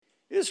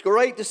is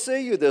great to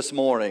see you this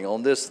morning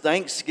on this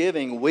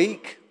Thanksgiving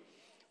week.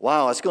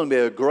 Wow, it's going to be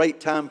a great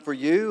time for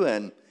you.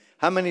 And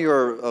how many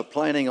are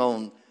planning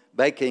on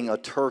baking a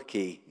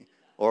turkey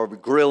or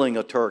grilling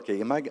a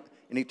turkey?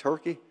 Any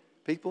turkey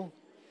people?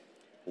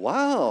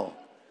 Wow.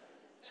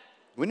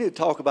 We need to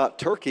talk about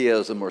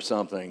turkeyism or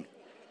something.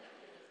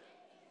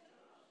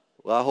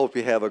 Well, I hope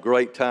you have a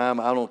great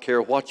time. I don't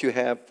care what you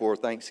have for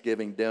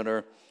Thanksgiving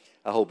dinner.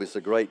 I hope it's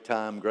a great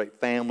time, great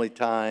family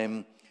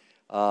time.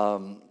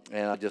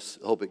 And I just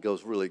hope it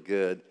goes really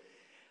good.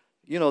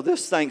 You know,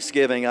 this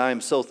Thanksgiving, I am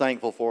so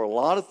thankful for a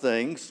lot of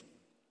things.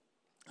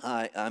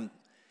 I'm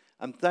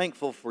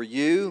thankful for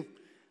you.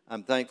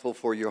 I'm thankful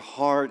for your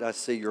heart. I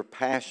see your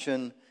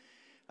passion.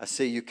 I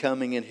see you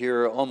coming in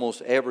here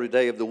almost every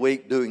day of the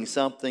week doing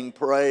something,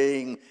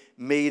 praying,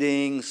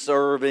 meeting,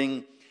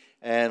 serving.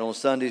 And on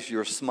Sundays,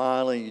 you're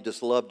smiling. You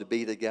just love to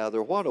be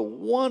together. What a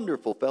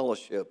wonderful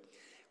fellowship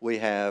we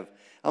have.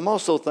 I'm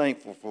also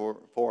thankful for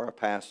our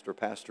pastor,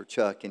 Pastor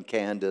Chuck and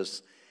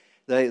Candace.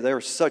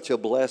 They're such a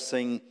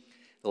blessing.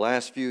 The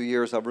last few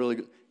years, I've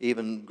really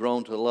even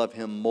grown to love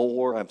him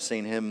more. I've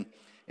seen him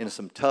in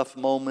some tough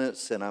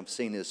moments, and I've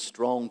seen his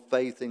strong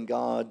faith in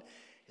God,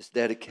 his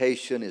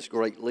dedication, his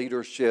great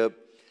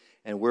leadership,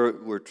 and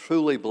we're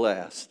truly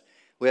blessed.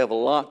 We have a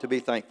lot to be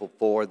thankful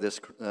for this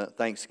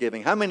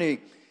Thanksgiving. How many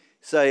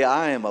say,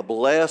 I am a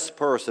blessed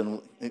person?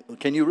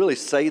 Can you really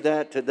say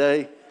that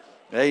today?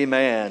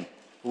 Amen.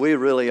 We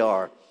really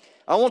are.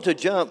 I want to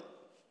jump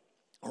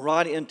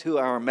right into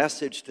our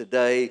message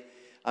today.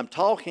 I'm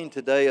talking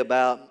today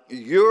about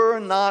you're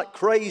not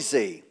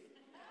crazy.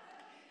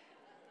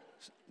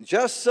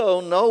 Just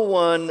so no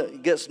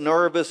one gets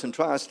nervous and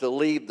tries to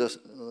leave the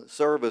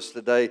service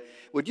today,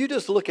 would you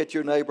just look at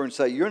your neighbor and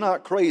say, you're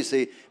not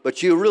crazy,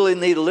 but you really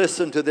need to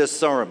listen to this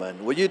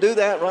sermon. Will you do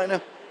that right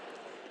now?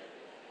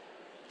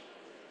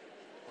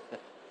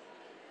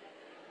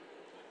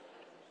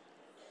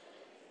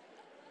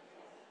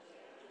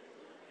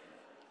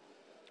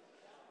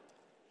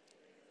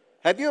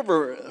 Have you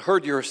ever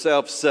heard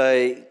yourself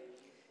say,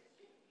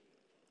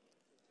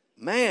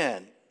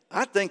 man,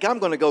 I think I'm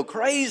going to go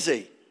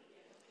crazy?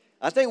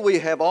 I think we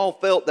have all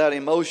felt that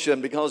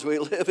emotion because we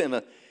live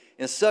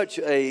in such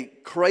a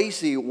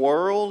crazy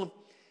world.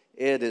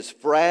 It is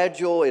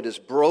fragile, it is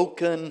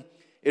broken,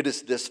 it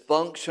is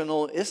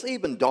dysfunctional, it's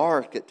even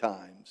dark at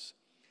times.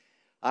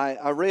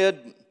 I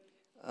read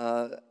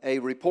a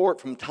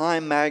report from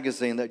Time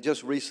magazine that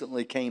just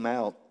recently came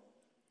out.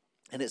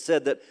 And it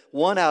said that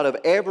 1 out of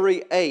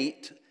every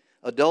 8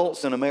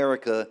 adults in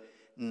America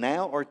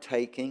now are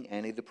taking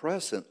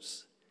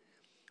antidepressants.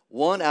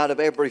 1 out of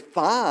every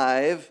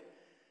 5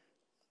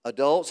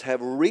 adults have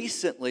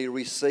recently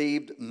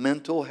received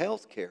mental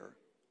health care.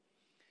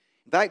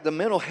 In fact, the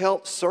mental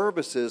health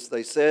services,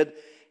 they said,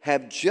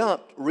 have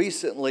jumped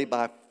recently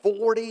by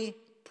 40%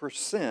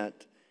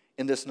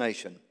 in this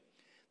nation.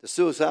 The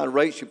suicide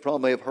rates, you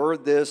probably have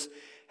heard this,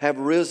 have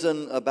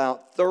risen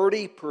about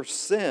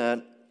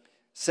 30%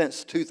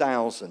 since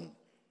 2000.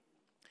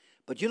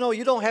 But you know,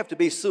 you don't have to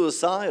be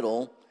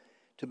suicidal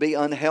to be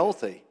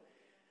unhealthy.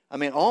 I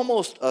mean,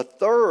 almost a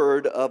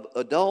third of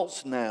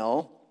adults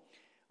now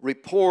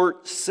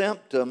report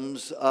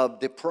symptoms of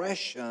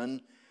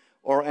depression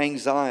or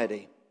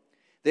anxiety.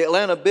 The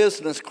Atlanta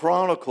Business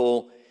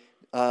Chronicle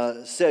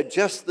said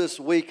just this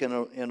week in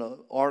an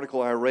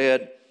article I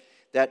read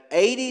that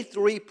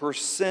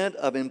 83%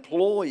 of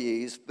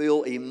employees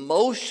feel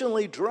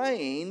emotionally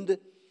drained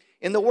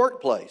in the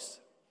workplace.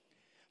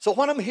 So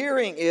what I'm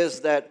hearing is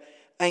that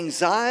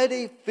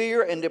anxiety,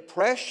 fear, and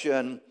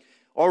depression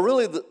are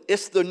really,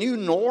 it's the new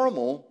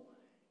normal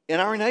in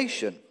our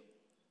nation.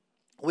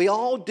 We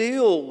all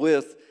deal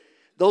with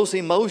those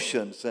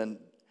emotions, and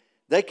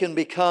they can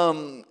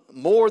become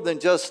more than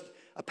just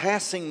a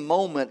passing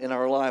moment in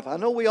our life. I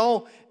know we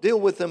all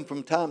deal with them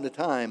from time to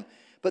time,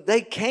 but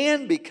they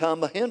can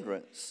become a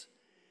hindrance.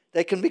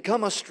 They can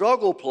become a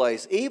struggle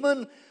place,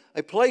 even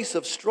a place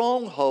of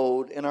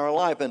stronghold in our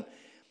life. And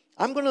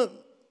I'm going to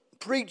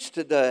preach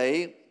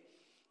today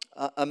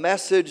a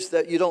message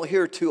that you don't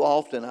hear too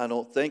often, I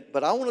don't think,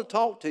 but I want to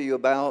talk to you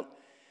about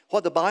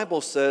what the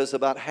Bible says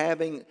about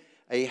having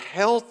a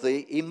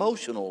healthy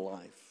emotional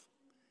life.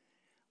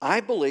 I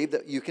believe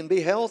that you can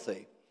be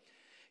healthy.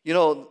 You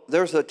know,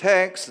 there's a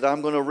text that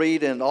I'm going to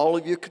read, and all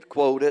of you could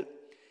quote it.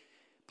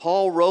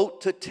 Paul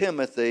wrote to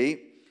Timothy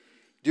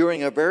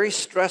during a very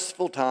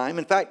stressful time.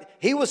 In fact,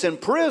 he was in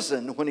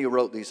prison when he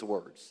wrote these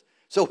words.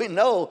 So we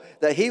know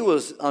that he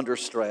was under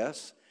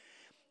stress.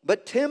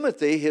 But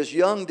Timothy, his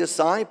young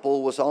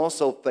disciple, was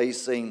also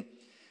facing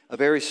a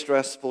very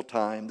stressful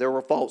time. There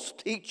were false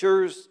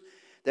teachers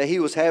that he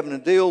was having to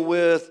deal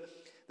with.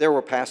 There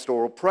were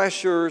pastoral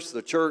pressures.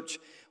 The church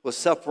was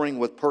suffering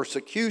with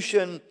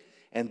persecution.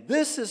 And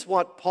this is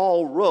what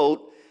Paul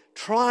wrote,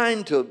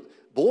 trying to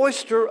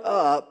bolster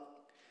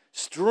up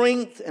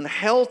strength and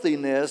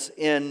healthiness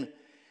in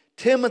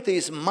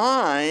Timothy's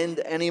mind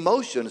and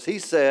emotions. He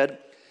said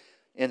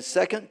in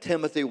 2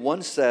 Timothy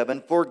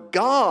 1:7, "For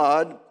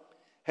God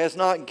has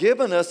not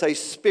given us a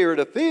spirit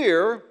of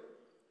fear,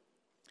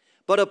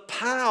 but of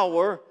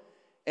power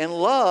and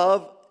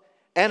love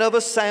and of a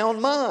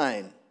sound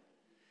mind.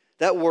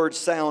 That word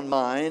sound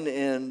mind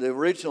in the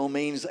original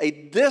means a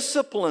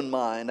disciplined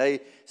mind,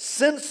 a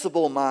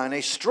sensible mind,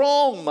 a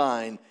strong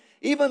mind,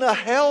 even a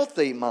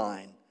healthy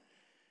mind.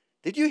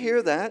 Did you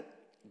hear that?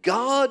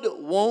 God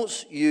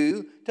wants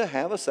you to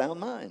have a sound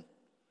mind.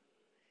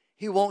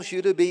 He wants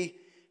you to be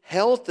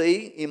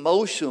healthy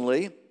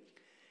emotionally,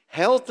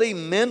 healthy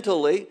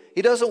mentally.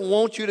 He doesn't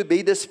want you to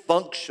be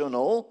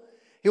dysfunctional.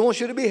 He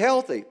wants you to be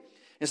healthy.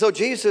 And so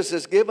Jesus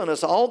has given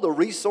us all the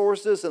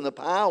resources and the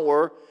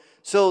power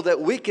so that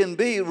we can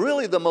be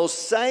really the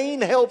most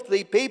sane,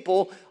 healthy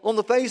people on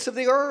the face of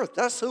the earth.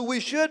 That's who we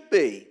should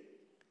be.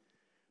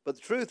 But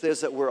the truth is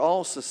that we're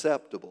all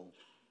susceptible.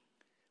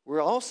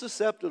 We're all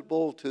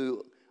susceptible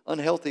to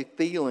unhealthy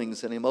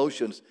feelings and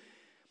emotions.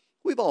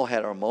 We've all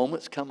had our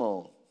moments, come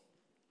on.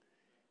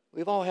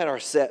 We've all had our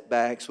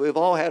setbacks. We've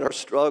all had our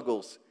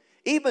struggles.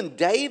 Even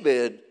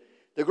David,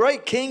 the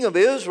great king of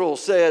Israel,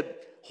 said,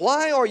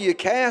 "Why are you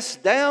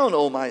cast down,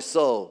 O my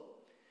soul?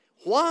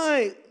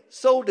 Why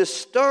so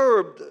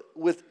disturbed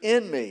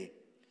within me?"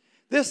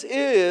 This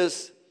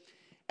is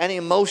an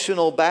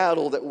emotional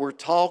battle that we're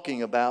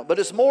talking about, but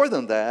it's more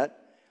than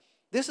that.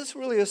 This is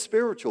really a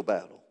spiritual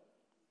battle.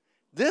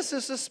 This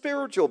is a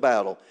spiritual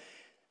battle.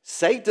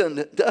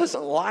 Satan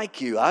doesn't like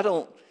you. I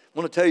don't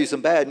want to tell you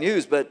some bad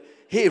news, but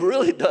he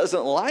really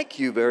doesn't like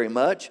you very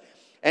much.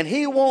 And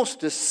he wants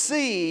to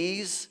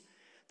seize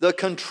the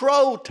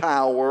control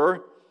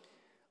tower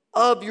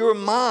of your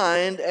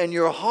mind and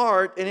your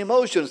heart and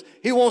emotions.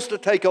 He wants to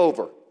take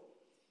over.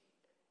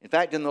 In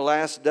fact, in the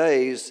last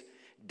days,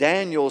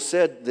 Daniel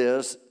said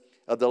this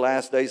of the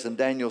last days in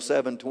Daniel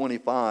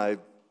 7:25,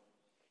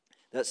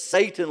 that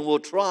Satan will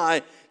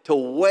try to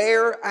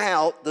wear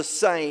out the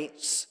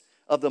saints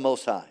of the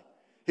Most High.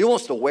 He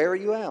wants to wear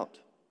you out.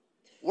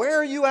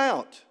 Wear you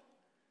out.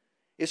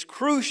 It's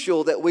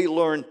crucial that we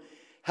learn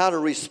how to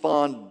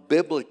respond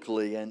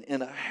biblically and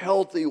in a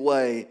healthy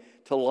way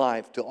to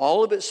life, to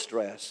all of its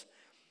stress,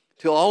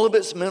 to all of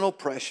its mental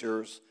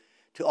pressures,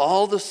 to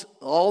all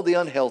the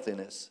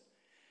unhealthiness.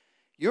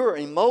 Your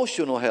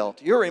emotional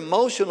health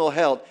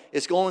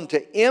is going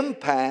to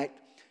impact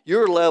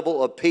your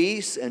level of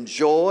peace and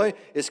joy.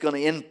 It's going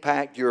to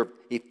impact your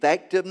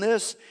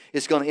effectiveness.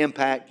 It's going to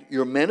impact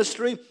your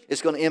ministry.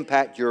 It's going to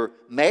impact your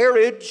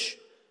marriage.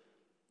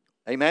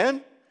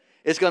 Amen?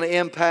 It's going to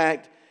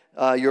impact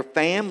your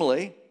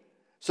family.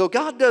 So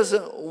God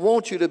doesn't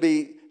want you to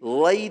be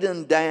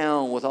laden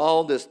down with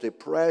all this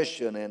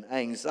depression and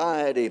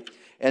anxiety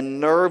and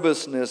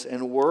nervousness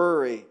and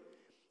worry.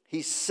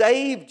 He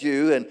saved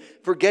you and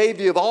forgave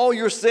you of all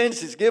your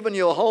sins. He's given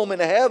you a home in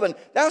heaven.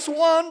 That's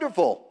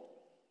wonderful.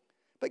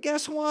 But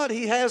guess what?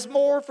 He has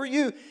more for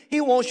you.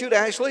 He wants you to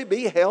actually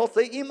be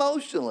healthy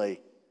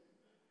emotionally.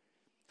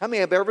 How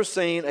many have ever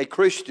seen a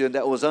Christian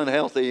that was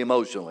unhealthy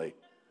emotionally?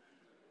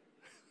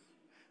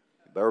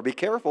 You better be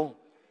careful.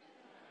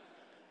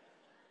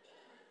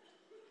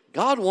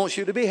 God wants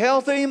you to be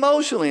healthy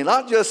emotionally,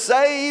 not just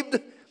saved.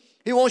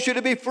 He wants you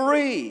to be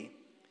free.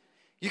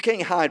 You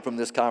can't hide from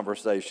this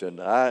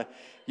conversation.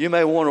 You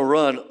may want to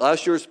run.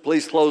 Ushers,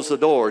 please close the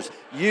doors.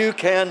 You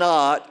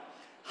cannot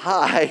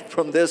hide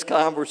from this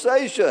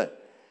conversation.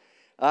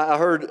 I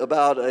heard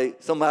about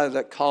somebody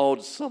that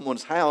called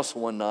someone's house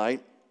one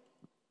night,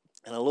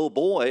 and a little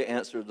boy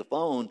answered the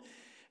phone,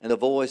 and the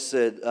voice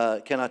said,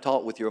 "Can I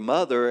talk with your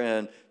mother?"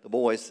 And the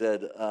boy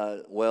said,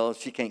 "Well,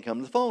 she can't come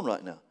to the phone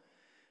right now."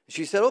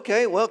 She said,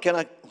 "Okay, well, can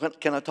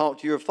I talk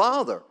to your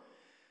father?"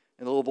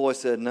 And the little boy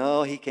said,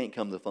 "No, he can't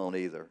come to the phone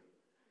either."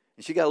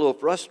 And she got a little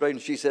frustrated,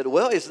 and she said,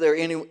 "Well, is there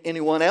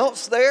anyone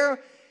else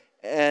there?"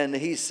 And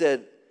he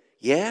said,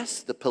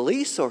 "Yes, the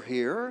police are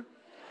here."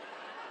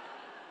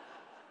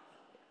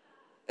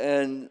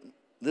 And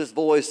this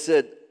voice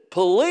said,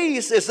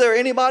 "Police? Is there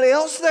anybody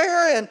else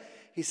there?" And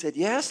he said,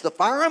 "Yes, the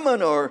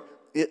firemen are,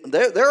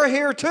 they're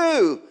here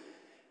too."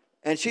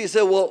 And she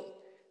said, "Well,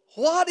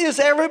 what is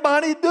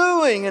everybody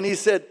doing?" And he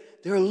said,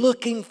 "They're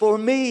looking for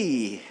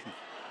me."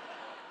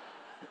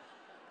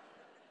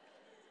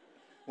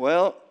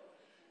 Well,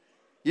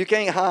 you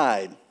can't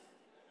hide.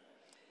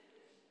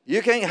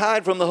 You can't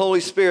hide from the Holy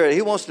Spirit.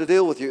 He wants to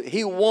deal with you.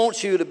 He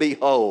wants you to be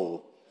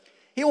whole.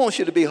 He wants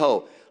you to be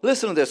whole.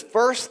 Listen to this,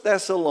 1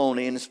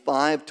 Thessalonians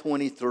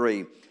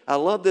 5:23. I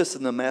love this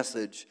in the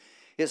Message.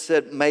 It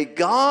said, "May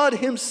God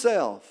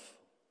himself,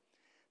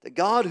 the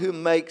God who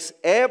makes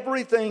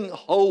everything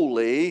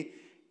holy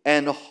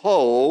and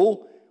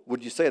whole,"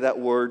 would you say that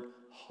word,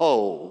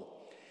 whole,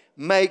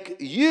 make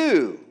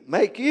you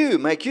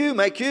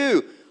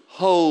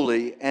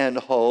holy and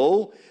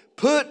whole,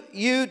 put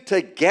you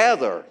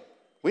together.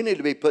 We need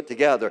to be put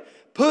together.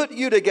 Put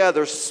you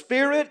together,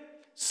 spirit,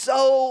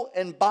 soul,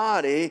 and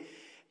body,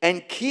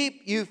 and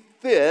keep you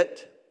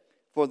fit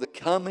for the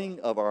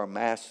coming of our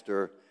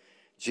Master,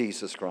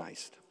 Jesus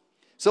Christ.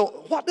 So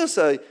what does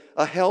a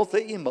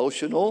healthy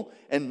emotional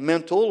and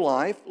mental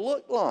life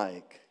look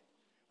like?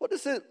 What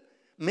does it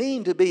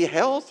mean to be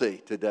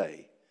healthy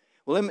today?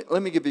 Well,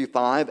 let me give you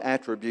 5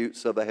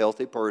 attributes of a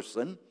healthy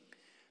person.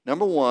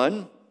 Number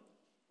 1,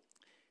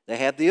 They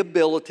have the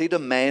ability to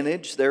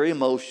manage their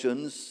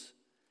emotions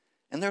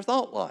and their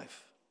thought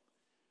life.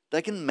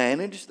 They can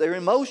manage their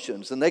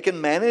emotions and they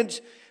can manage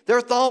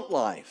their thought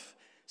life.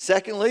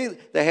 Secondly,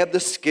 they have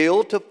the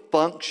skill to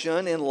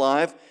function in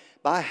life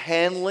by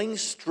handling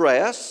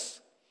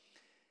stress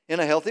in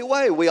a healthy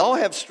way. We all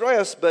have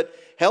stress, but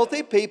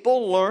healthy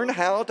people learn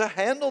how to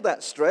handle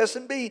that stress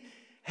and be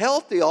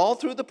healthy all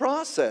through the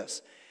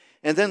process.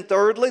 And then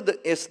thirdly,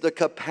 it's the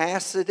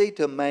capacity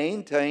to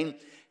maintain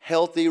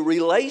healthy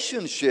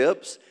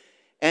relationships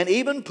and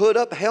even put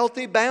up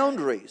healthy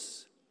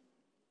boundaries.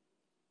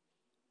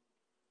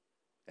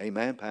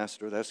 Amen,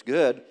 Pastor, that's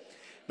good.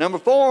 Number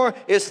 4,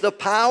 it's the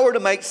power to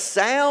make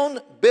sound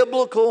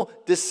biblical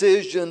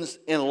decisions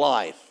in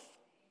life.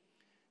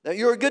 Now,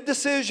 you're a good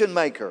decision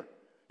maker.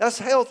 That's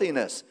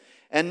healthiness.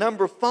 And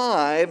number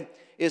 5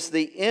 is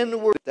the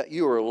inward that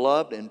you are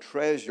loved and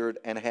treasured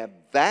and have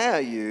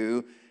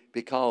value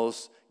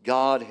because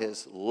God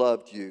has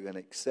loved you and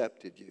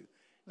accepted you.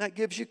 And that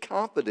gives you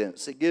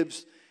confidence. It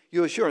gives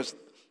you assurance.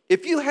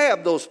 If you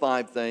have those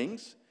 5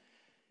 things,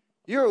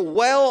 you're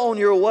well on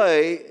your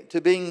way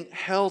to being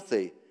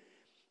healthy.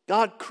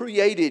 God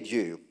created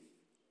you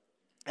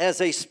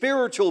as a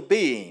spiritual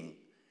being.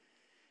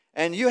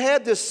 And you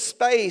have this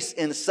space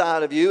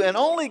inside of you, and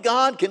only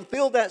God can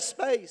fill that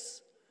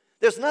space.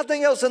 There's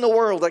nothing else in the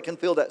world that can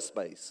fill that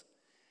space.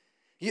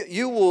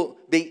 You will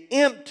be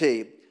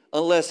empty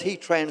unless He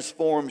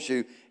transforms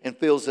you and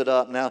fills it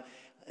up. Now,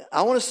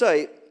 I want to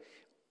say,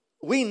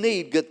 we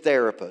need good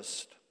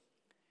therapists.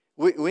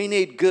 We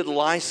need good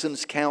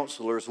licensed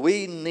counselors.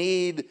 We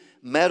need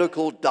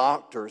medical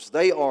doctors.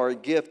 They are a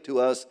gift to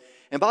us.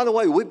 And by the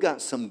way, we've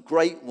got some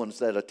great ones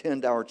that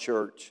attend our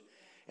church.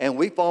 And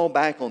we fall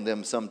back on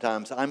them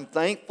sometimes. I'm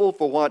thankful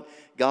for what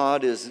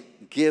God has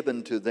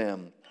given to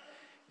them.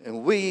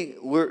 And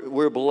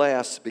we're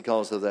blessed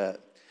because of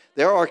that.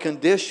 There are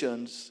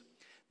conditions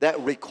that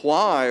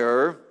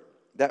require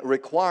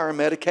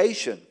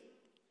medication.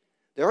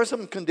 There are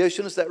some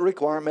conditions that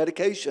require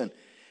medication.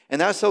 And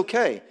that's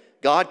okay.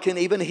 God can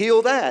even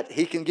heal that.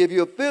 He can give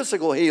you a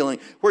physical healing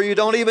where you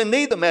don't even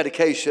need the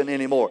medication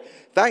anymore.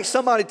 In fact,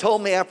 somebody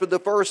told me after the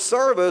first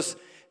service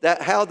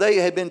that how they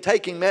had been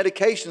taking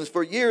medications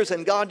for years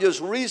and God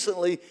just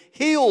recently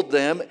healed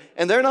them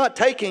and they're not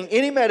taking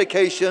any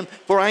medication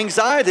for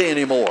anxiety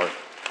anymore.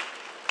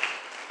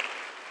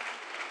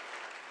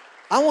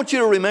 I want you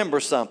to remember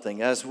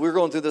something as we're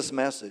going through this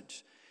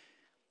message.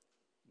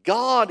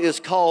 God is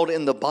called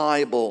in the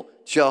Bible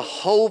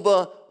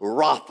Jehovah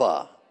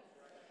Rapha.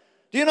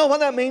 Do you know what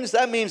that means?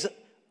 That means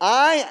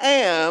I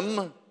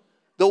am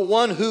the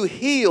one who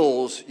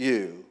heals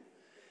you.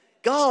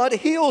 God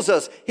heals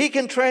us. He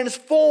can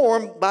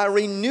transform by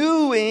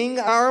renewing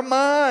our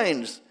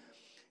minds.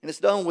 And it's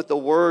done with the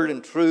Word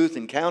and truth,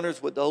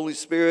 encounters with the Holy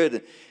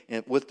Spirit,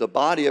 and with the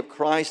body of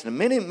Christ in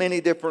many,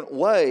 many different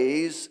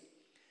ways.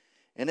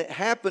 And it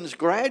happens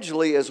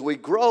gradually as we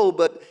grow.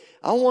 But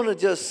I want to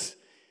just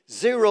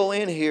zero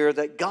in here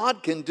that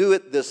God can do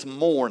it this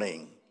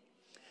morning.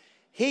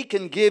 He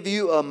can give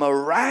you a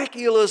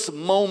miraculous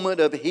moment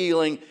of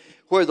healing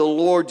where the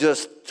Lord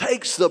just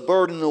takes the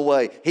burden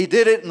away. He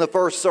did it in the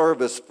first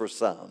service for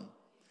some.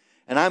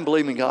 And I'm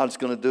believing God's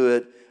going to do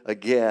it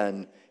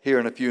again here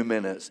in a few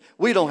minutes.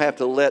 We don't have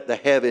to let the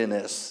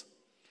heaviness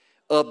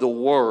of the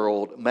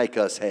world make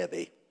us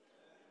heavy.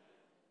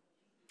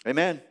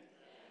 Amen?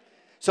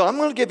 So I'm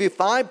going to give you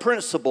 5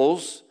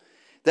 principles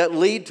that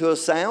lead to a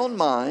sound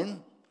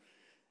mind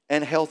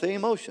and healthy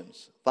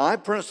emotions.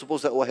 5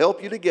 principles that will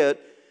help you to get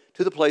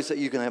to the place that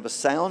you can have a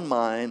sound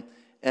mind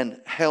and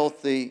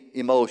healthy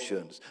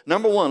emotions.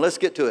 Number 1, let's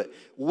get to it.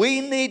 We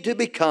need to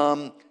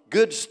become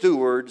good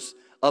stewards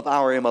of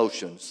our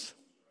emotions.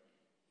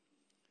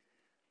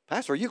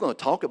 Pastor, are you going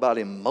to talk about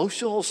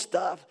emotional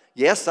stuff?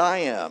 Yes, I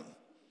am.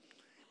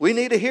 We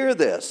need to hear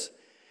this.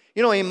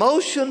 You know,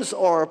 emotions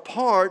are a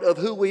part of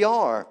who we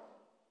are.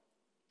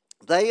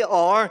 They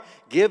are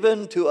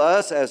given to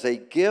us as a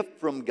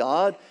gift from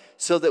God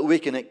so that we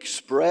can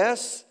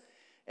express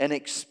and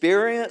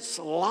experience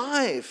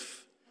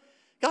life.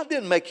 God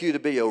didn't make you to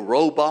be a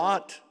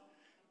robot,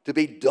 to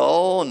be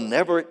dull and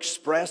never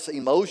express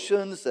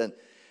emotions. And,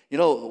 you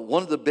know,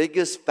 one of the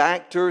biggest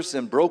factors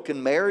in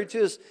broken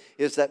marriages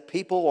is that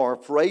people are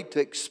afraid to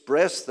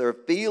express their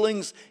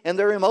feelings and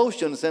their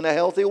emotions in a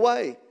healthy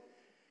way.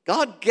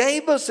 God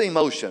gave us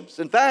emotions.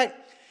 In fact,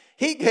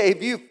 He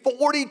gave you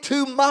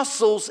 42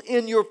 muscles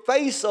in your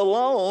face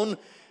alone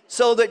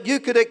so that you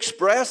could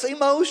express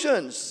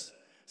emotions.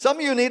 Some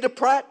of you need to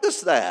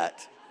practice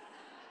that.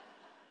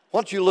 Why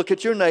don't you look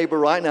at your neighbor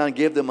right now and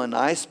give them a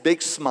nice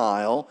big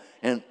smile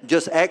and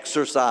just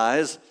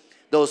exercise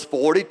those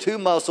 42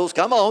 muscles.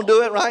 Come on,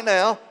 do it right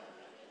now.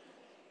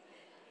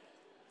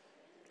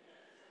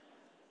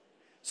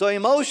 So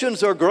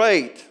emotions are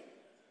great.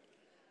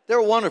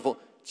 They're wonderful.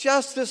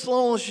 Just as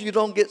long as you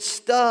don't get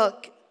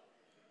stuck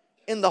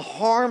in the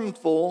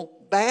harmful,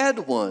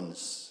 bad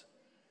ones.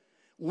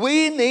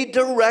 We need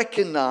to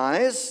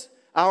recognize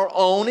our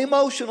own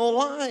emotional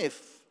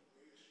life.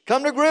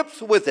 Come to grips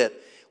with it.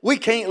 We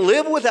can't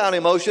live without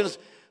emotions,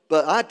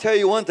 But I tell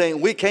you one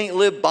thing, we can't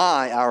live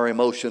by our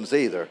emotions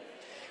either.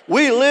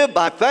 We live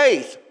by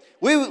faith.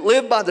 We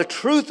live by the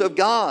truth of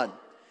God.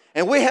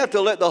 And we have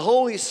to let the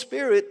Holy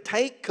Spirit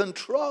take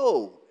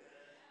control.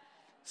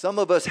 Some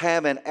of us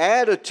have an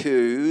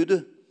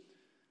attitude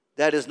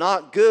that is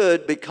not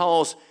good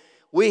because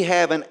we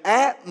have an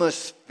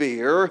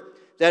atmosphere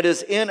that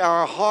is in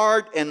our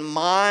heart and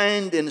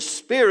mind and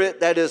spirit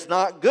that is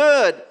not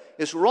good.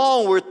 It's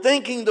wrong. We're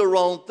thinking the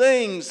wrong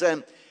things,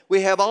 and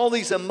we have all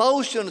these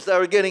emotions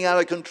that are getting out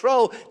of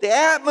control. The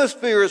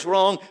atmosphere is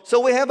wrong, so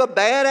we have a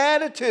bad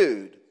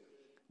attitude.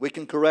 We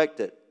can correct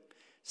it.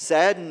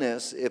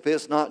 Sadness, if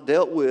it's not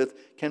dealt with,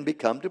 can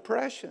become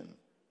depression.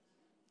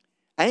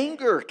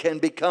 Anger can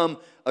become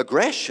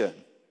aggression,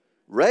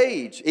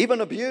 rage,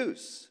 even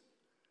abuse.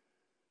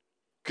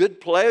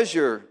 Good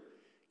pleasure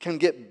can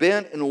get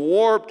bent and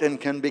warped and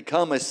can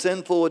become a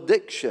sinful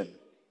addiction.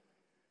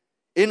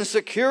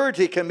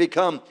 Insecurity can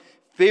become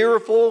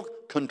fearful,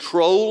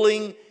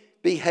 controlling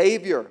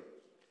behavior.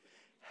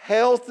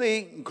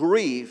 Healthy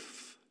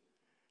grief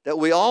that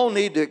we all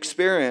need to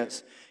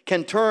experience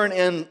can turn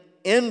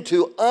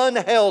into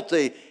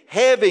unhealthy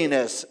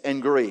heaviness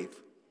and grief.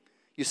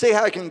 You see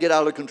how it can get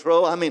out of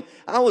control? I mean,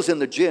 I was in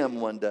the gym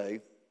one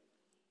day,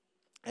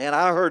 and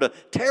I heard a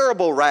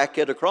terrible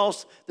racket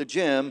across the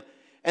gym,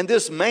 and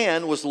this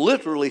man was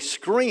literally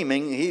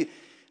screaming.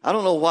 I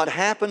don't know what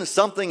happened.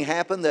 Something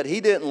happened that he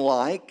didn't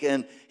like,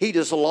 and he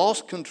just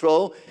lost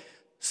control.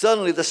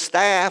 Suddenly, the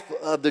staff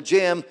of the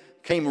gym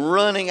came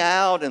running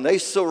out, and they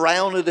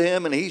surrounded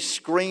him, and he's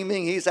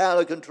screaming. He's out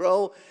of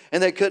control,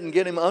 and they couldn't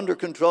get him under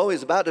control.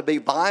 He's about to be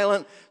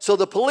violent, so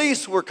the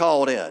police were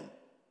called in.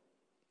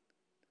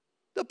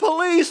 The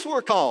police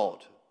were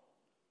called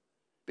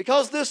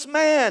because this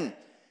man,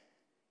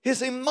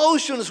 his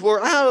emotions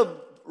were out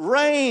of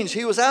range.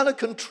 He was out of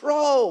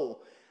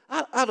control.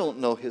 I don't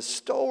know his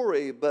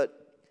story,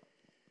 but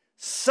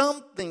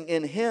something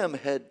in him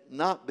had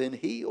not been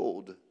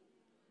healed.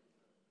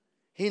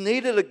 He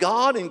needed a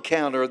God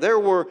encounter. There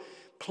were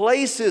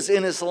places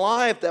in his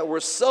life that were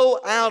so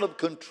out of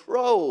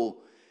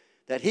control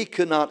that he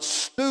could not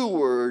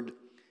steward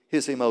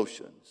his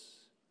emotions.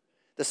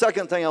 The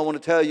second thing I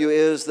want to tell you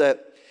is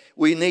that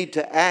we need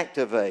to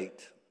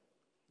activate,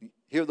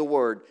 hear the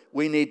word,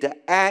 we need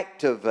to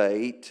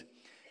activate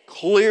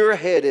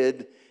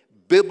clear-headed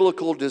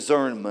biblical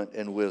discernment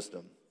and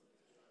wisdom.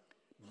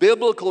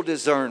 Biblical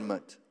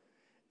discernment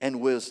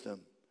and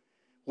wisdom.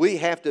 We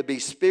have to be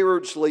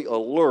spiritually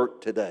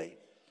alert today.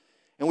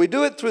 And we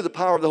do it through the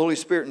power of the Holy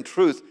Spirit and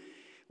truth.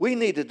 We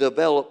need to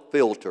develop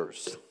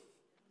filters.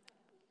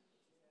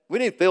 We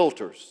need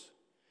filters.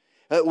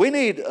 We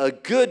need a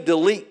good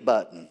delete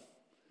button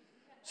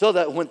so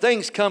that when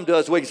things come to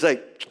us, we can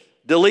say,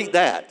 delete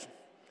that.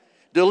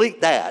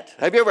 Delete that.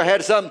 Have you ever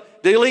had something?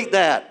 Delete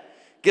that.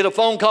 Get a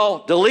phone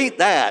call? Delete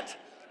that.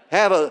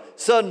 Have a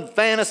sudden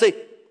fantasy?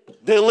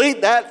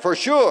 Delete that for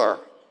sure.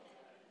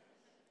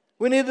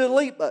 We need a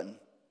delete button.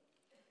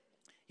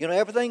 You know,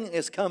 everything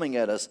is coming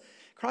at us.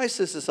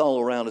 Crisis is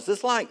all around us.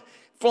 It's like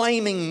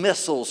flaming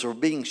missiles are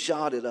being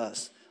shot at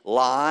us.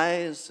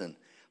 Lies and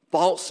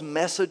false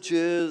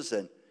messages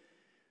and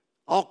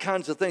all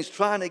kinds of things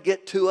trying to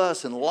get to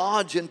us and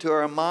lodge into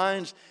our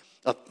minds.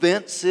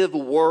 Offensive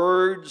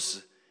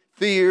words,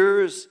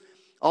 fears,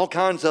 all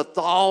kinds of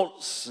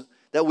thoughts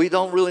that we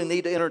don't really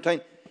need to entertain.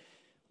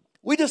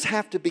 We just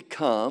have to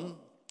become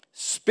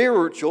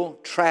spiritual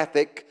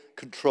traffic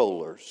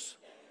controllers.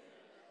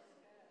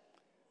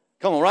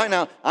 Come on, right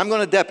now, I'm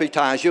going to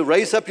deputize you.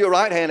 Raise up your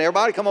right hand.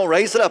 Everybody, come on,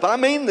 raise it up. I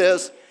mean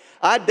this.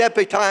 I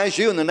deputize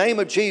you in the name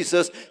of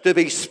Jesus to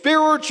be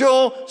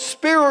spiritual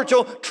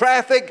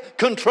traffic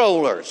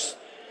controllers.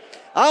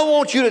 I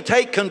want you to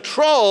take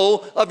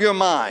control of your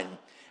mind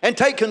and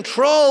take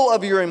control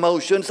of your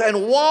emotions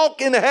and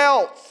walk in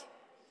health.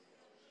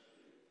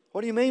 What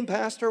do you mean,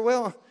 Pastor?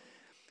 Well,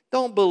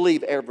 don't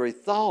believe every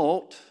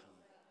thought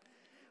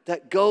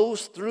that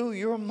goes through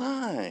your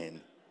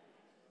mind.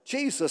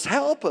 Jesus,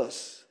 help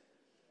us.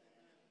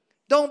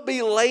 Don't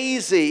be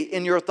lazy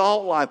in your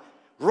thought life.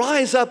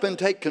 Rise up and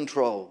take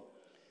control.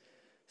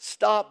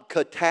 Stop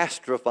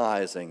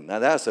catastrophizing. Now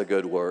that's a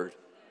good word.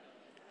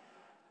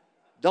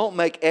 Don't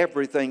make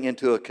everything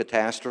into a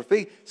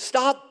catastrophe.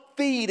 Stop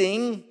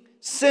feeding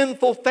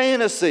sinful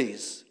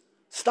fantasies.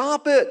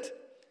 Stop it.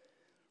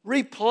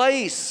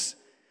 Replace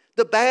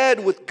the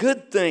bad with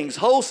good things,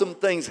 wholesome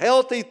things,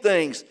 healthy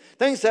things,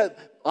 things that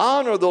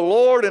honor the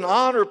Lord and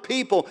honor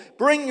people.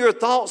 Bring your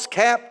thoughts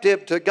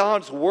captive to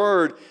God's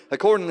word,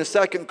 according to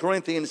 2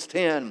 Corinthians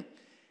 10.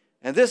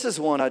 And this is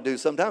one I do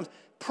sometimes.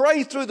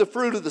 Pray through the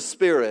fruit of the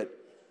Spirit.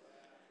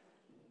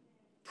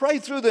 Pray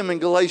through them in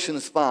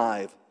Galatians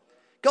 5.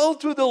 Go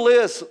through the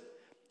list.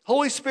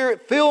 Holy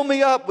Spirit, fill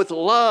me up with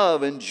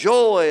love and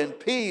joy and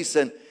peace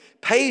and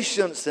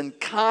patience and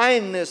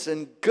kindness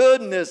and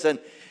goodness, and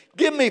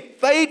give me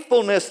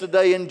faithfulness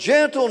today and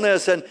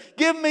gentleness, and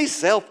give me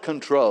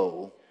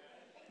self-control.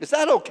 Is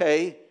that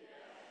okay?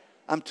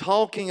 I'm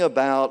talking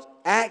about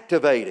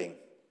activating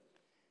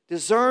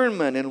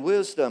discernment and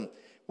wisdom.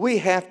 We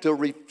have to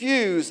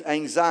refuse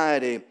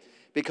anxiety.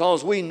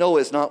 because we know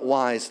it's not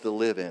wise to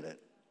live in it.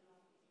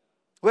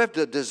 We have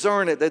to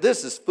discern it that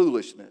this is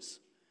foolishness.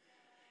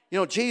 You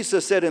know,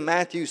 Jesus said in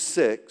Matthew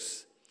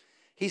 6,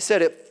 he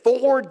said it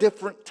 4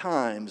 different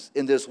times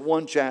in this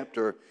one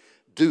chapter,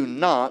 do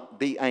not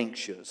be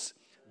anxious.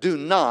 Do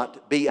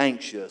not be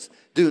anxious.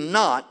 Do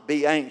not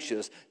be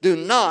anxious. Do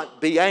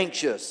not be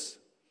anxious.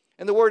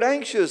 And the word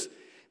anxious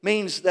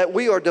means that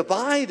we are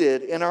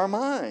divided in our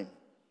mind,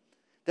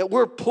 that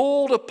we're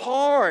pulled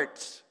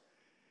apart,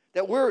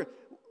 that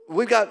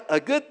we've got a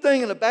good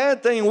thing and a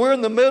bad thing, we're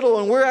in the middle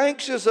and we're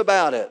anxious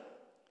about it.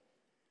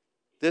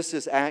 This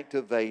is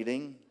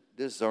activating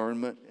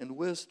discernment and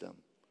wisdom.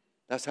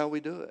 That's how we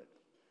do it.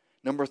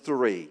 Number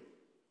 3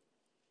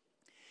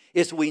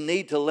 is we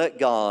need to let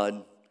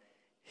God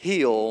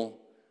heal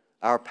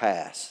our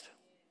past.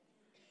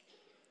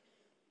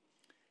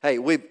 Hey,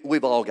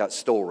 we've all got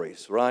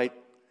stories, right?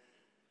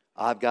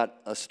 I've got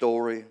a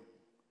story.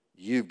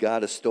 You've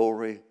got a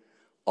story.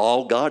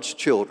 All God's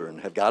children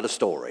have got a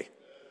story.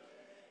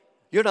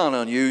 You're not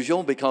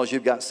unusual because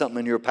you've got something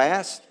in your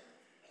past.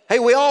 Hey,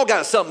 we all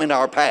got something in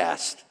our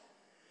past.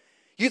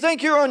 You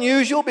think you're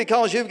unusual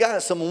because you've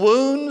got some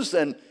wounds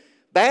and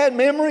bad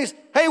memories?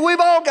 Hey, we've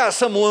all got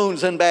some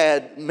wounds and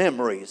bad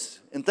memories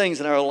and things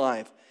in our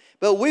life.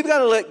 But we've got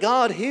to let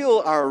God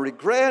heal our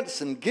regrets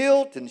and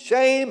guilt and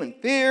shame and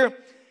fear.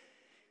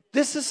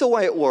 This is the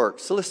way it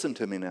works. So listen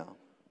to me now.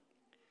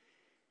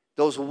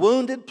 Those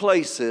wounded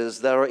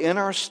places that are in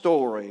our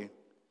story,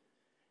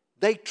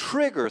 they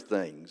trigger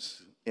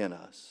things in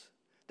us.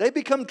 They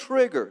become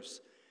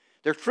triggers.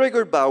 They're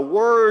triggered by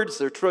words.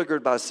 They're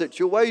triggered by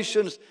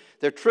situations.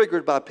 They're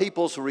triggered by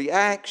people's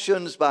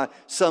reactions, by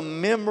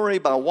some memory,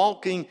 by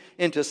walking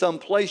into some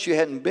place you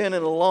hadn't been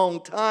in a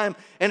long time,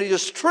 and it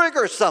just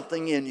triggers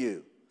something in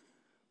you,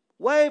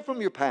 way from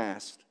your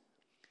past.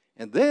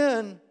 And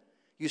then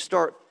you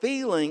start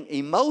feeling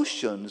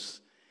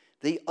emotions,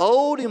 the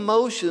old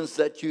emotions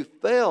that you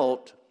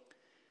felt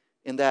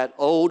in that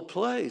old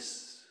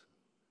place.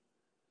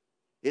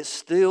 It's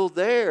still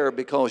there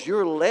because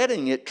you're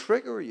letting it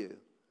trigger you.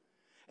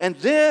 And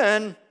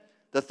then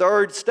the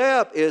third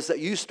step is that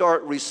you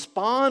start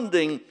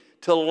responding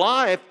to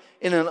life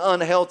in an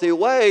unhealthy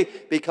way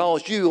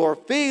because you are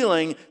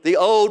feeling the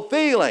old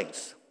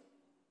feelings.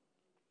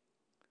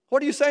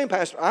 What are you saying,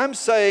 Pastor? I'm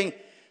saying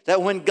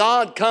that when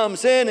God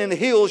comes in and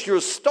heals your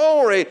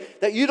story,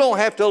 that you don't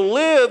have to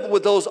live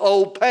with those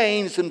old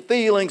pains and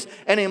feelings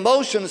and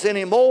emotions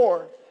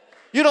anymore.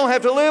 You don't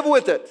have to live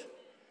with it.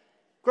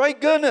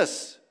 Great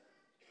goodness.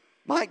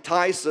 Mike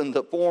Tyson,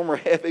 the former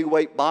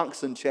heavyweight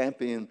boxing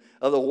champion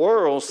of the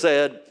world,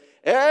 said,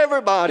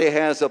 everybody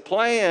has a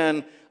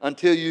plan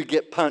until you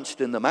get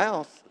punched in the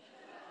mouth.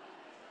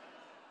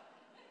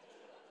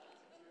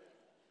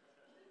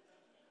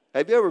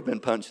 Have you ever been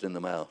punched in the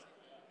mouth?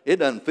 It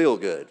doesn't feel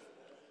good.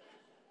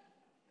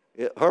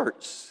 It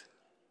hurts.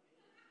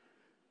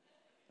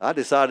 I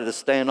decided to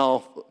stand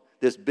off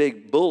this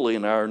big bully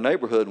in our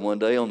neighborhood one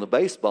day on the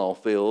baseball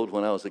field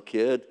when I was a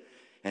kid,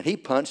 and he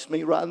punched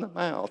me right in the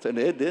mouth, and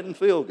it didn't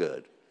feel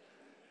good.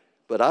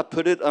 But I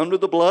put it under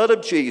the blood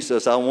of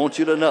Jesus, I want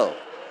you to know.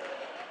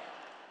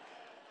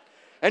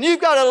 And you've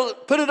got to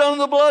put it under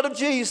the blood of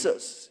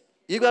Jesus.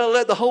 You've got to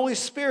let the Holy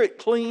Spirit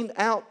clean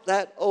out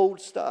that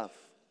old stuff.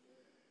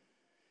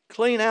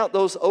 Clean out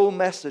those old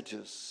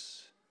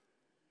messages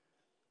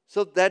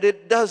so that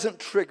it doesn't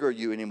trigger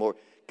you anymore.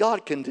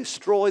 God can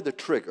destroy the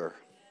trigger.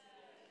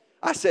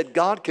 I said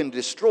God can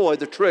destroy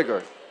the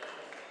trigger.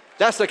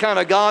 That's the kind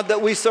of God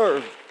that we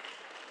serve.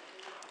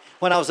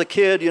 When I was a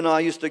kid, I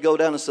used to go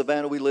down to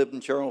Savannah. We lived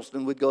in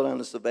Charleston. We'd go down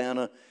to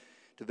Savannah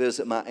to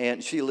visit my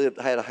aunt. She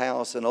had a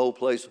house, an old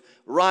place,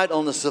 right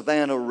on the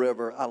Savannah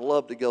River. I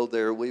loved to go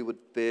there. We would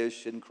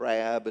fish and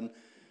crab, and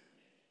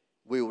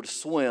we would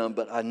swim.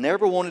 But I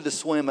never wanted to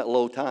swim at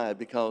low tide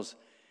because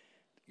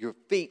your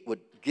feet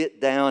would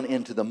get down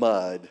into the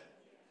mud.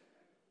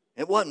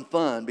 It wasn't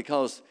fun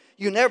because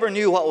you never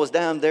knew what was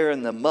down there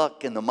in the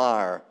muck and the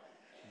mire.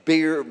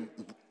 Beer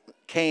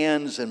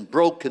cans and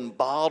broken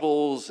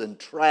bottles and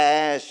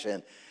trash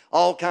and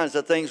all kinds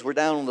of things were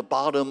down on the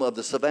bottom of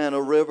the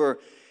Savannah River.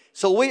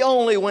 So we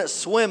only went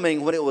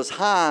swimming when it was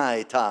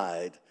high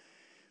tide.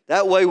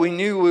 That way we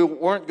knew we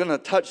weren't going to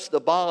touch the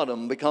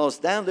bottom because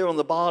down there on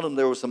the bottom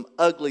there was some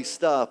ugly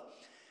stuff.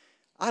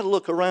 I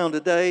look around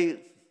today,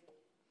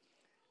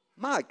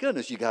 my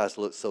goodness, you guys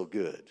look so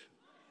good.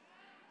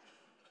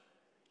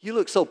 You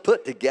look so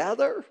put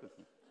together.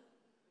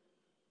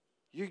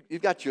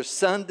 You've got your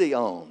Sunday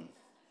on.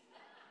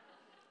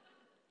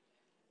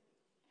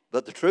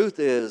 But the truth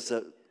is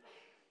that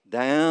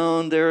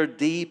down there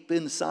deep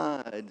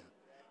inside,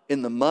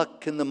 in the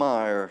muck and the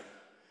mire,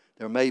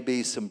 there may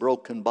be some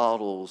broken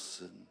bottles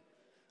and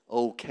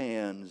old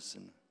cans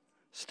and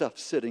stuff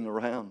sitting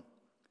around.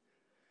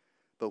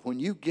 But when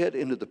you get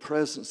into the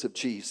presence of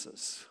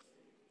Jesus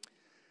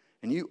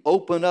and you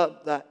open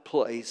up that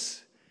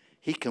place,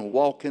 He can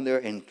walk in there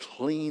and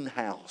clean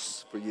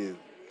house for you.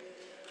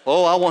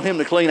 Oh, I want Him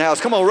to clean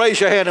house. Come on, raise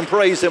your hand and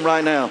praise Him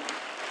right now.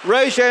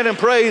 Raise your hand and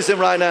praise Him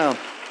right now.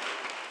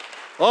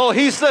 Oh,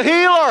 He's the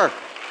healer.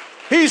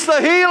 He's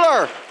the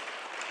healer.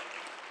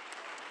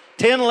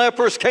 10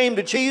 lepers came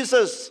to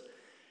Jesus.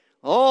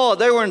 Oh,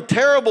 they were in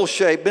terrible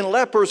shape, been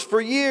lepers for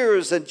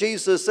years. And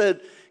Jesus said,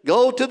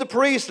 go to the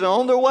priest, and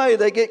on their way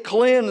they get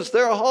cleansed.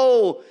 They're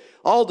whole.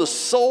 All the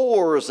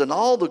sores and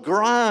all the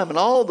grime and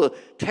all the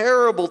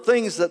terrible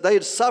things that they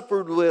had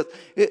suffered with,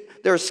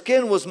 their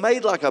skin was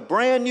made like a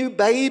brand new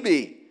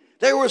baby.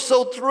 They were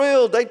so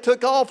thrilled. They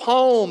took off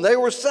home. They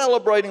were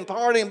celebrating,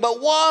 partying. But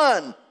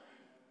one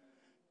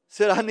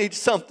said, I need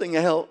something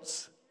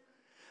else.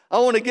 I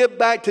want to get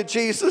back to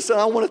Jesus, and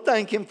I want to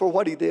thank Him for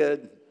what He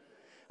did.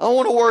 I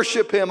want to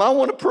worship Him. I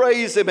want to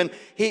praise Him. And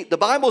the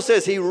Bible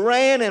says he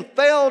ran and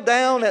fell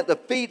down at the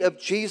feet of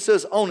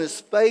Jesus on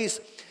his face,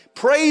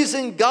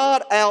 praising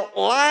God out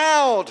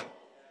loud.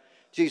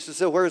 Jesus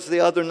said, where's the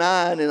other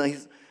 9?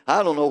 And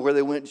I don't know where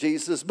they went,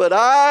 Jesus, but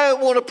I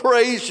want to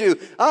praise you.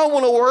 I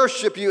want to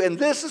worship you. And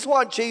this is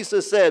what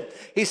Jesus said.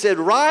 He said,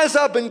 rise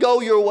up and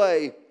go your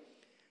way.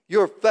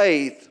 Your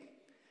faith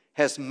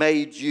has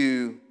made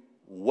you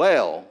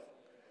well.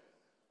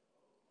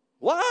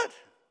 What?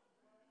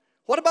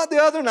 What about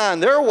the other 9?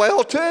 They're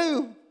well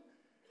too.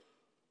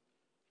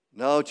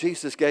 No,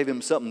 Jesus gave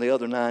him something the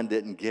other 9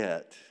 didn't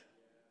get.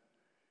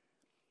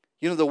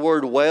 You know, the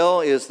word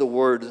well is the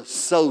word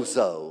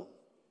sozo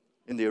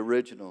in the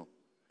original.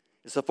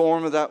 It's a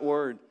form of that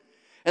word.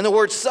 And the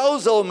word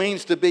sozo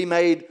means to be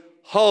made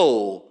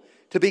whole,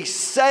 to be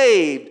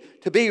saved,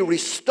 to be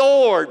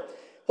restored.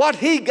 What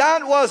he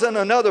got wasn't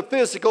another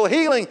physical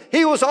healing.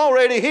 He was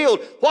already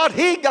healed. What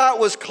he got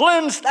was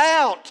cleansed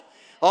out.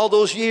 All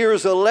those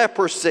years of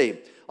leprosy,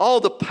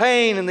 all the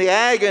pain and the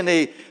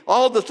agony,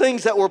 all the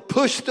things that were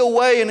pushed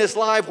away in his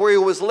life where he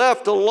was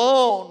left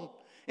alone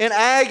in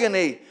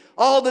agony,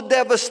 all the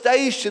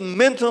devastation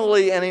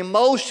mentally and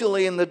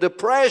emotionally and the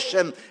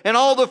depression and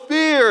all the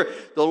fear,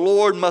 the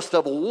Lord must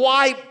have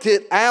wiped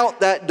it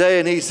out that day,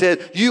 and he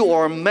said, you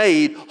are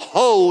made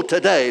whole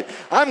today.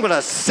 I'm going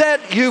to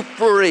set you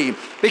free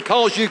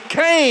because you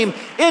came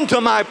into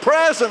my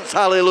presence.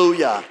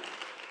 Hallelujah.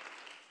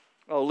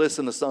 Oh,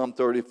 listen to Psalm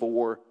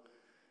 34,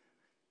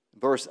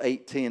 verse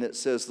 18. It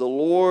says, the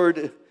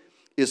Lord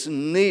is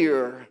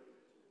near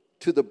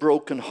to the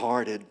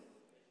brokenhearted,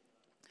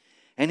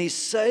 and He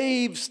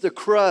saves the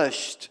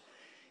crushed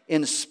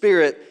in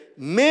spirit.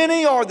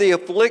 Many are the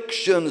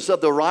afflictions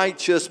of the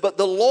righteous, but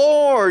the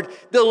Lord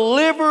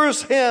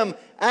delivers him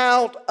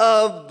out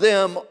of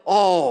them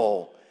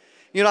all.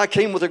 You know, I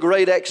came with a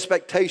great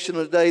expectation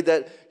today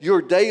that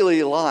your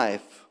daily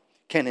life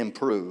can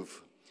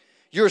improve.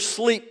 Your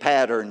sleep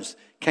patterns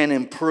can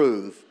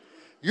improve.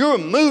 Your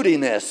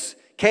moodiness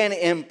can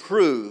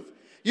improve.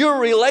 Your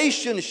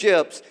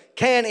relationships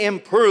can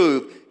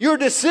improve. Your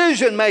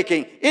decision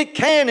making, it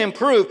can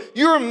improve.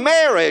 Your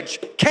marriage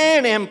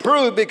can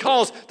improve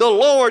because the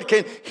Lord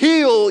can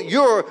heal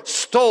your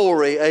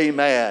story.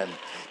 Amen.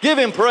 Give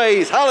Him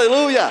praise.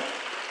 Hallelujah.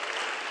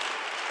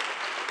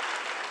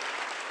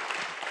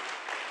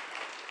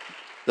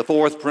 The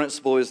fourth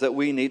principle is that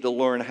we need to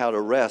learn how to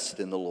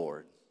rest in the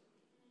Lord.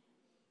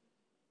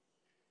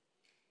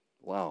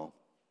 Wow.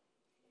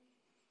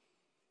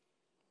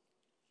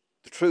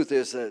 The truth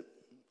is that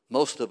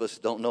most of us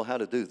don't know how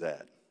to do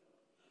that.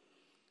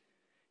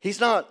 He's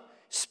not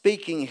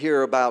speaking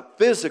here about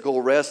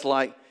physical rest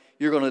like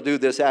you're going to do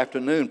this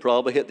afternoon,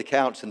 probably hit the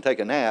couch and take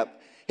a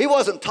nap. He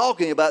wasn't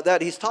talking about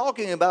that. He's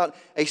talking about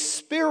a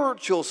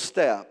spiritual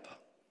step.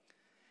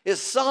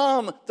 It's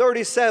Psalm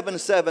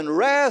 37:7.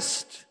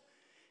 Rest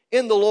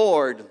in the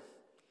Lord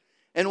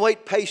and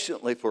wait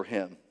patiently for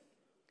Him.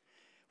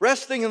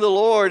 Resting in the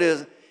Lord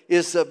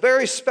is a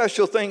very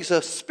special thing. It's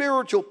a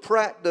spiritual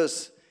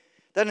practice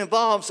that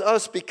involves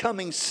us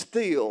becoming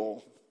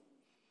still.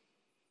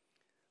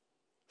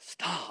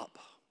 Stop.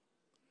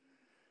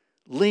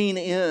 Lean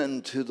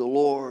into the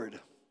Lord.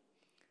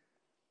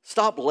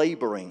 Stop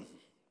laboring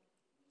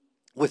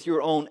with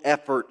your own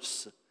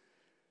efforts.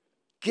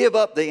 Give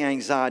up the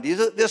anxiety.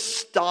 Just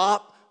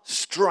stop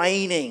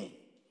straining.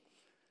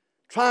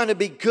 Trying to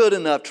be good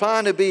enough,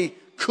 trying to be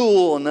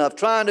cool enough,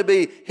 trying to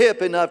be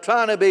hip enough,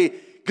 trying to be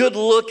good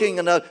looking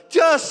enough.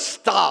 Just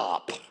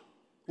stop.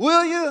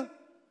 Will you?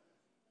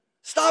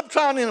 Stop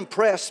trying to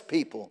impress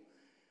people.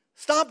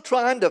 Stop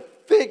trying to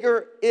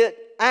figure it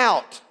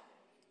out.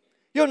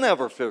 You'll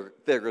never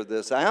figure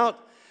this out.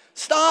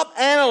 Stop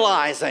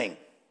analyzing.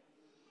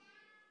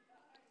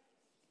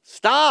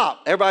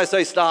 Stop. Everybody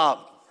say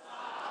stop.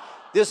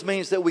 This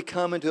means that we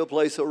come into a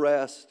place of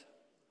rest.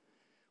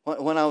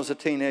 When I was a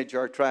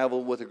teenager, I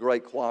traveled with a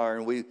great choir,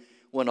 and we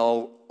went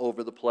all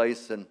over the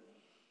place. And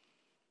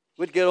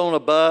we'd get on a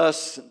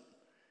bus, and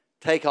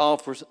take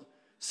off for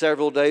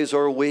several days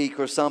or a week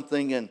or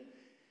something, and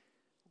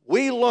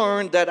we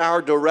learned that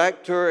our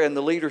director and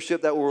the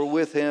leadership that were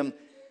with him,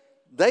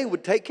 they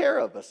would take care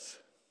of us.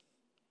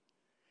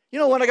 You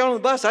know, when I got on the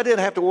bus, I didn't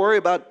have to worry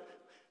about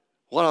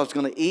what I was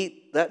going to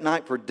eat that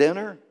night for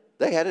dinner.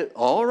 They had it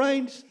all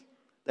arranged.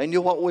 They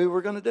knew what we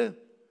were going to do.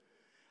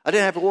 I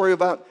didn't have to worry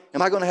about,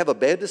 am I going to have a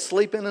bed to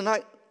sleep in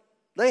tonight?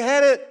 They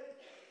had it.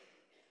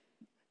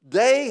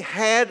 They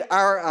had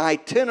our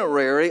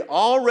itinerary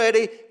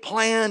already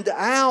planned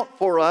out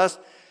for us.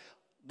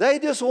 They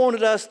just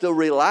wanted us to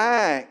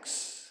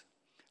relax,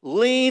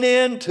 lean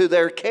into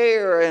their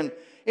care, and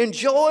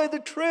enjoy the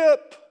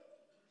trip.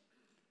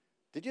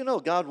 Did you know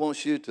God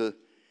wants you to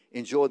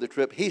enjoy the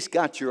trip? He's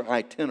got your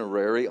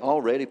itinerary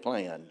already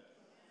planned.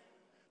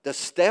 The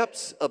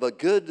steps of a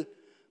good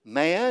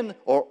man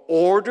are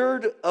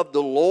ordered of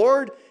the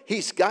Lord.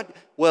 He's got,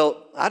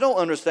 well, I don't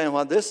understand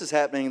why this is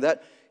happening,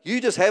 that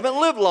you just haven't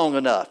lived long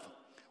enough.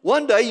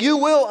 One day you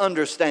will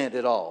understand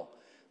it all.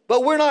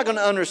 But we're not going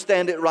to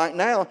understand it right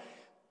now.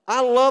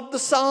 I love the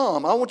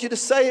psalm. I want you to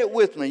say it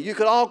with me. You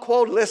could all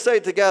quote it. Let's say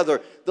it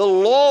together. The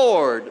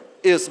Lord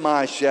is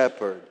my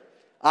shepherd.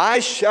 I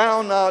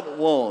shall not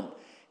want.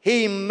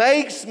 He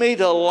makes me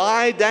to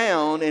lie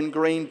down in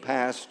green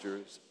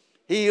pastures.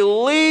 He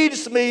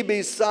leads me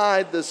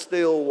beside the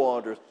still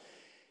waters.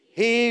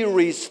 He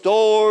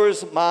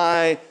restores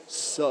my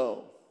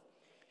soul.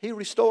 He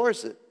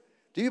restores it.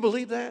 Do you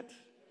believe that?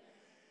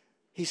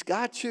 He's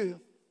got you.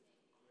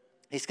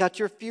 He's got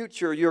your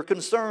future, your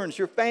concerns,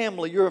 your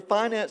family, your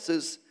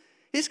finances.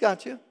 He's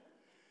got you.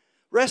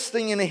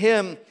 Resting in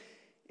Him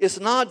is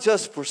not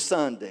just for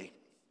Sunday.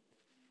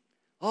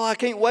 Oh, I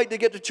can't wait to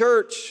get to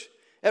church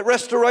at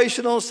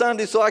Restoration on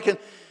Sunday so I can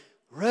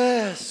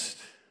rest.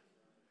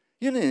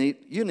 You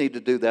need to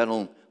do that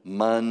on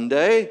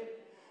Monday.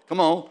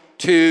 Come on.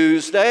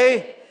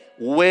 Tuesday,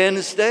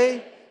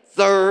 Wednesday,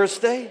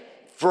 Thursday,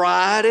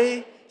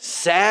 Friday,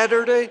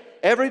 Saturday,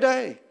 every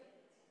day.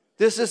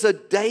 This is a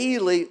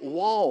daily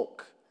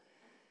walk.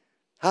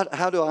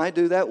 How do I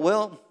do that?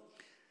 Well,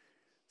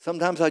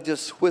 sometimes I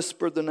just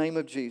whisper the name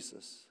of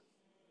Jesus.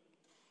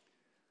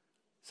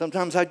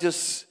 Sometimes I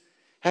just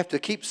have to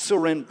keep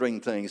surrendering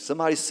things.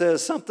 Somebody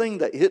says something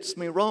that hits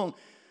me wrong.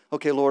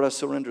 Okay, Lord, I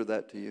surrender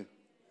that to you.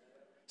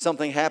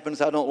 Something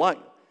happens I don't like.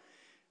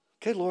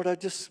 Okay, Lord, I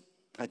just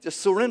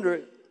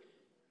surrender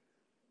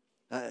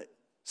it.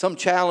 Some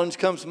challenge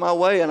comes my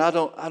way and I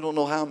don't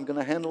know how I'm going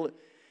to handle it.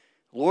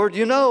 Lord,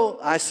 you know,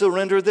 I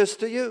surrender this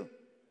to you.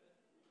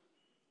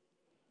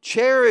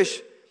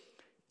 Cherish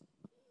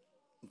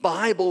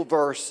Bible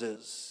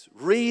verses.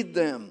 Read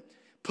them.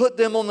 Put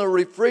them on the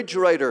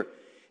refrigerator.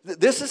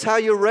 This is how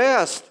you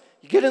rest.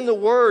 You get in the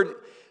Word.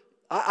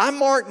 I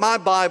mark my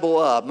Bible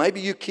up. Maybe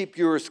you keep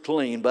yours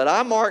clean, but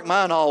I mark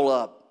mine all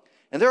up.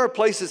 And there are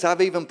places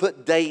I've even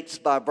put dates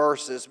by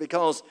verses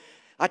because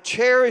I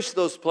cherish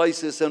those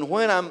places. And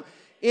when I'm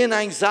in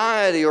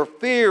anxiety or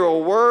fear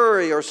or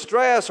worry or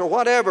stress or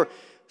whatever,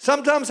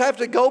 sometimes I have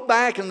to go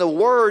back in the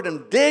Word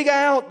and dig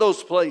out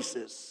those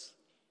places.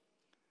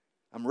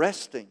 I'm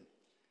resting.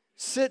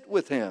 Sit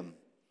with Him.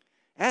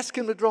 Ask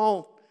Him to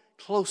draw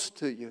close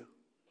to you.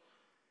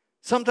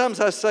 Sometimes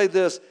I say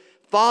this,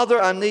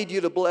 Father, I need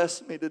you to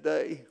bless me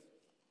today.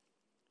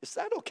 Is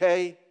that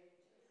okay?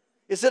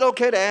 Is it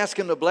okay to ask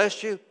Him to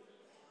bless you?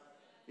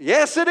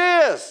 Yes, it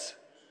is.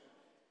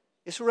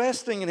 It's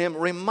resting in Him.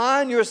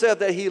 Remind yourself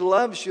that He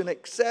loves you and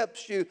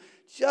accepts you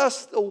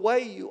just the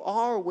way you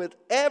are with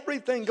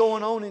everything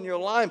going on in your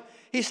life.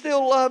 He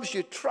still loves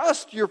you.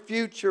 Trust your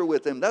future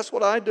with Him. That's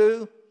what I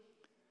do.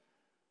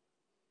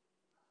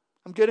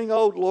 I'm getting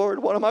old, Lord.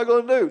 What am I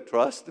going to do?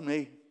 Trust in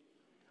me.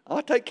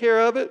 I'll take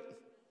care of it.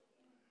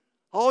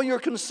 All your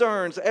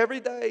concerns every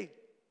day.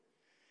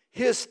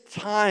 His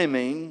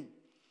timing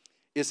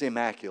is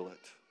immaculate.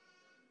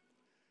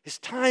 His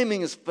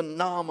timing is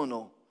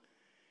phenomenal.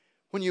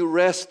 When you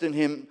rest in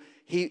Him,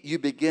 you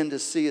begin to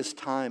see His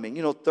timing.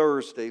 You know,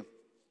 Thursday,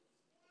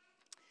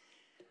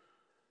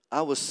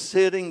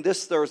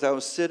 this Thursday, I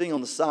was sitting on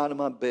the side of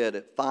my bed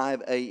at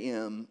 5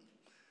 a.m.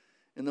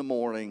 in the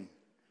morning,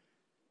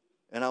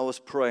 and I was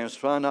praying. I was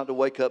trying not to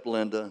wake up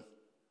Linda.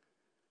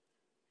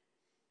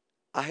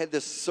 I had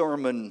this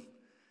sermon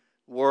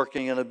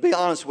working, and to be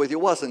honest with you,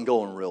 it wasn't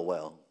going real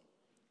well.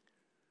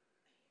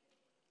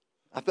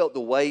 I felt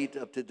the weight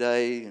of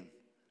today, and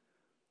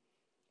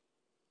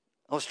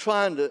I was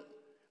trying to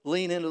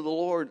lean into the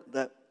Lord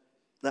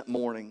that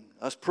morning.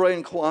 I was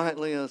praying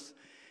quietly. I was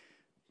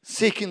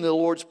seeking the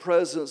Lord's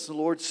presence. The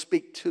Lord,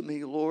 speak to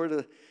me, Lord.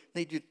 I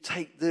need you to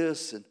take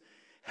this and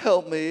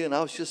help me. And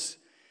I was just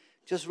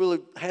really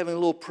having a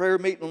little prayer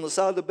meeting on the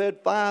side of the bed,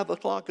 5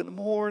 o'clock in the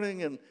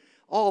morning. And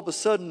all of a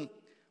sudden,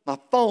 my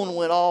phone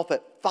went off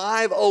at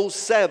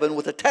 5:07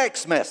 with a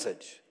text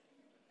message.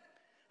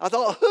 I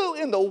thought, who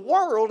in the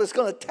world is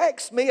going to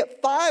text me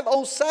at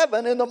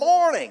 5:07 in the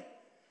morning?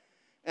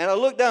 And I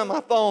looked down at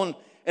my phone,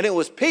 and it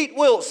was Pete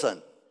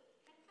Wilson.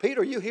 Pete,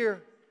 are you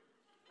here?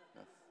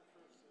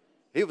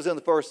 He was in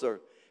the first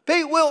service.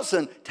 Pete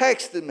Wilson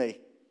texted me.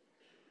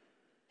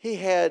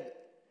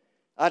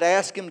 I'd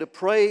asked him to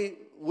pray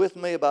with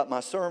me about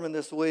my sermon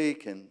this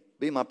week and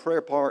be my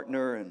prayer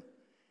partner.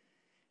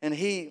 And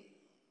he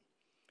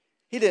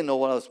didn't know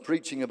what I was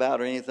preaching about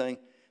or anything.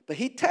 But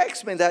he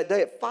texted me that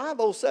day at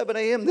 5:07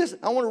 a.m.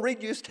 I want to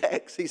read you his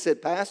text. He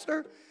said,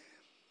 Pastor,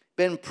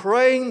 been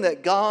praying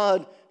that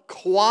God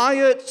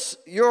quiets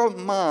your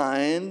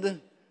mind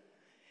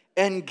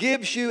and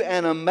gives you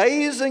an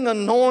amazing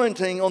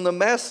anointing on the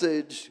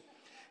message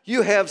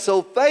you have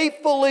so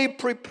faithfully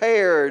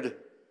prepared.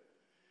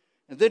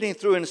 And then he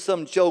threw in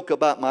some joke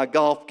about my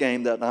golf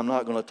game that I'm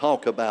not going to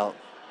talk about.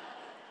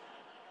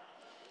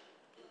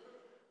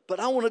 But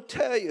I want to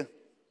tell you,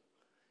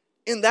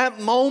 in that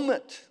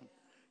moment,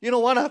 you know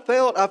what I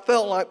felt? I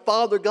felt like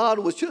Father God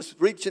was just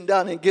reaching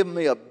down and giving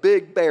me a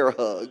big bear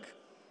hug.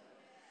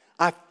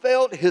 I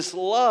felt his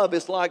love.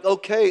 It's like,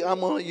 okay, I'm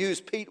going to use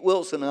Pete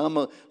Wilson, and I'm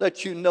going to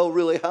let you know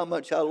really how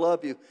much I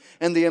love you.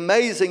 And the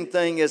amazing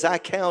thing is I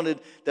counted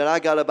that I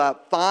got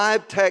about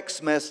 5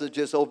 text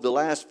messages over the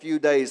last few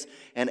days,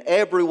 and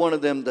every one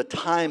of them, the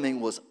timing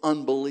was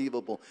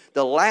unbelievable.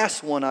 The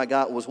last one I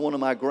got was one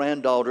of my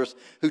granddaughters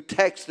who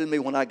texted me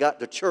when I got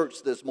to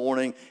church this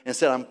morning and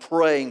said, I'm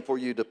praying for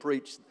you to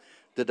preach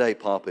today,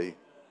 Poppy.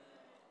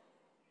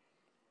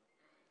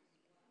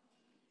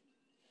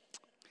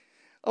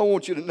 I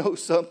want you to know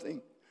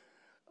something.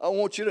 I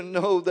want you to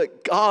know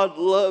that God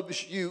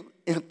loves you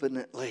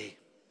infinitely,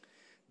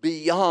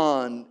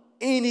 beyond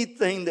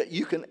anything that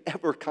you can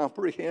ever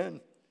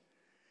comprehend.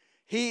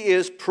 He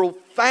is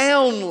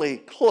profoundly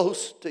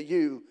close to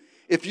you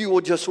if you will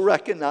just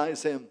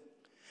recognize him.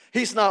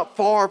 He's not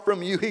far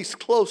from you. He's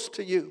close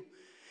to you.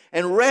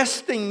 And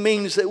resting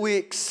means that we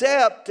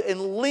accept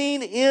and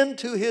lean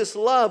into his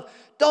love.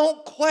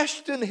 Don't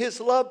question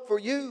his love for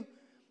you.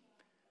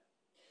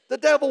 The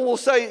devil will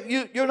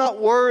say, you're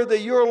not worthy,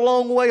 you're a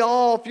long way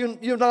off,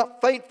 you're not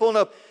faithful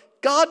enough.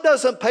 God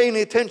doesn't pay any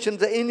attention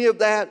to any of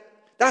that.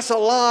 That's a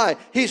lie.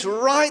 He's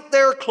right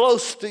there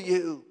close to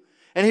you,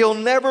 and he'll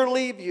never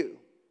leave you.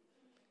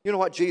 You know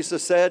what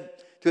Jesus said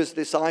to his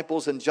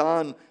disciples in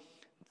John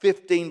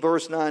 15,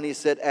 verse 9? He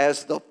said,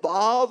 as the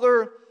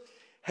Father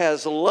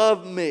has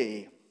loved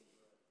me,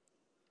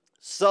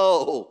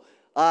 so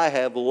I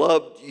have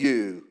loved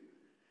you.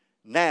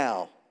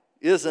 Now,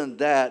 isn't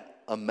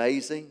that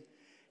amazing?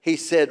 He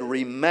said,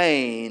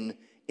 remain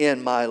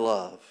in my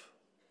love.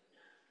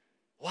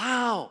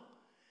 Wow.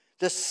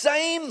 The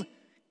same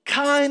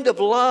kind of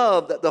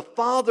love that the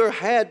Father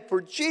had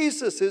for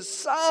Jesus, his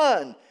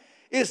Son,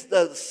 is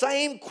the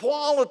same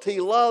quality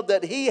love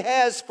that he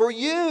has for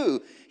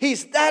you.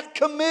 He's that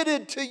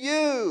committed to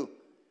you.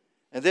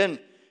 And then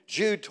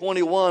Jude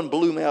 21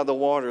 blew me out of the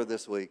water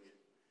this week.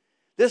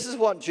 This is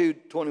what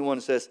Jude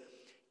 21 says.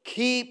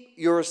 Keep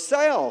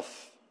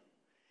yourself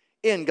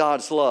in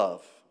God's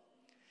love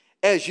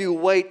as you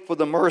wait for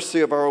the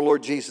mercy of our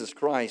Lord Jesus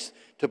Christ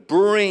to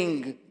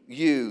bring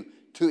you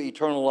to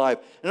eternal life.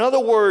 In other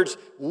words,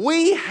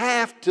 we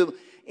have to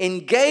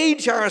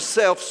engage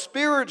ourselves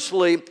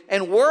spiritually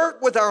and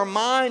work with our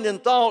mind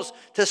and thoughts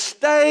to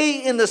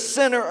stay in the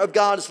center of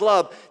God's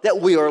love. That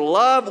we are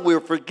loved,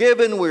 we're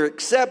forgiven, we're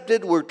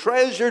accepted, we're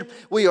treasured,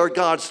 we are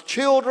God's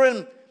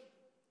children.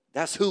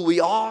 That's who we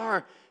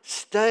are.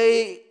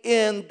 Stay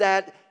in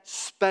that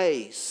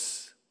space.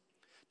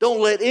 Don't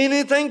let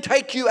anything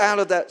take you out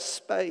of that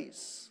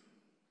space.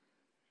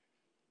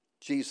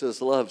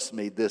 Jesus loves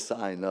me, this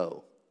I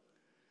know,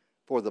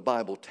 for the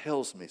Bible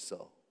tells me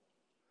so.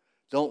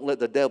 Don't let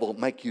the devil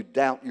make you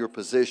doubt your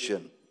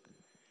position.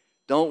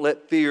 Don't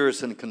let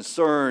fears and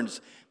concerns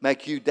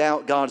make you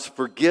doubt God's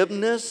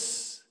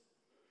forgiveness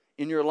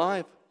in your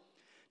life.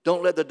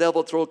 Don't let the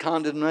devil throw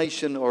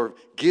condemnation or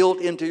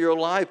guilt into your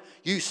life.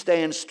 You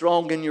stand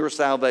strong in your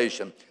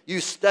salvation.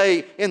 You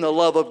stay in the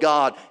love of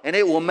God, and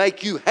it will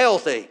make you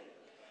healthy.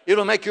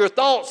 It'll make your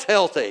thoughts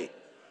healthy.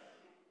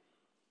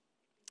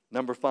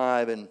 Number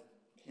 5,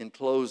 in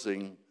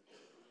closing,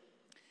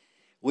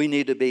 we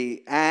need to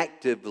be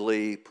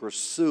actively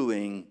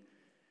pursuing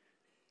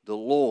the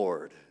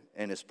Lord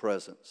and his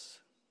presence.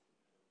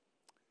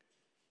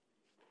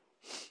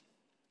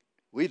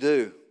 We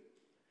do.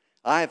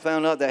 I have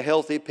found out that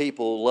healthy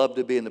people love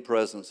to be in the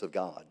presence of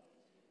God.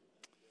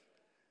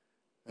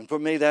 And for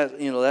me,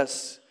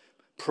 that's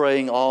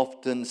praying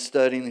often,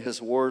 studying his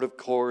word, of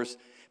course,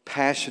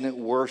 passionate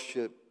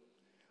worship,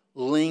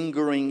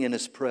 lingering in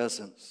his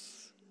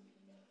presence,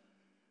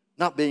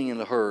 not being in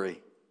a hurry.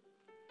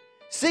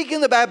 Seeking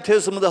the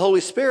baptism of the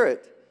Holy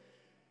Spirit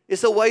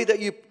is a way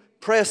that you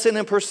press in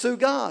and pursue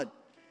God.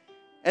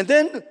 And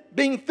then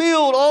being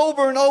filled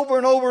over and over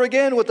and over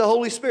again with the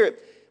Holy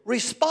Spirit.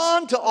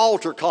 Respond to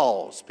altar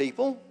calls,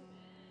 people.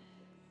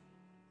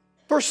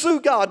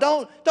 Pursue God.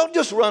 Don't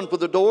just run for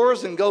the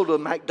doors and go to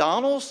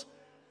McDonald's.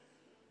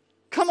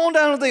 Come on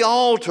down to the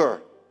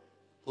altar.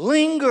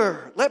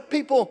 Linger. Let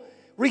people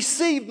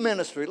receive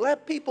ministry.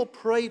 Let people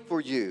pray for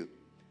you.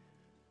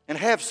 And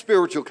have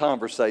spiritual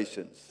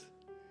conversations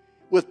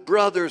with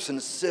brothers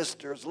and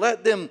sisters.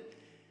 Let them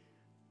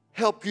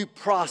help you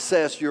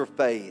process your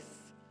faith.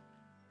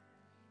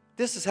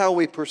 This is how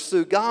we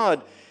pursue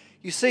God.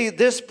 You see,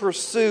 this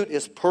pursuit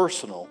is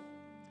personal.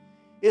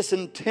 It's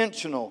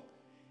intentional.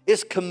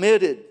 It's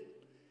committed.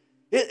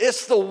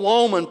 It's the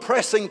woman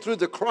pressing through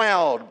the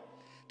crowd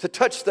to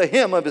touch the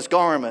hem of his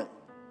garment.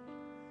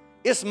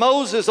 It's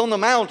Moses on the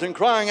mountain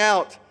crying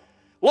out,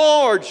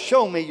 Lord,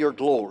 show me your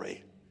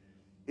glory.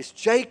 It's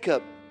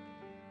Jacob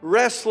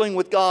wrestling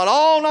with God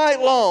all night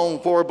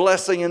long for a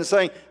blessing and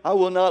saying, I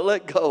will not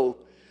let go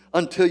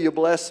until you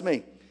bless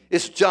me.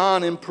 It's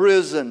John in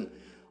prison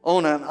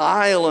on an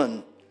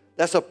island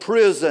that's a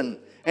prison,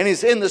 and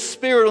he's in the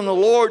Spirit on the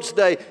Lord's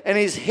day, and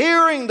he's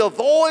hearing the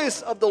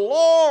voice of the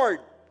Lord.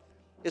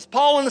 It's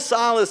Paul and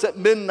Silas at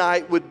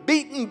midnight with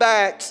beaten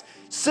backs,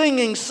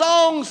 singing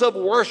songs of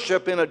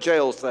worship in a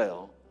jail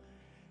cell.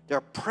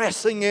 They're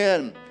pressing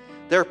in.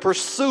 They're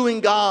pursuing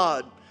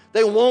God.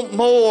 They want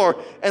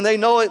more, and they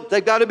know it.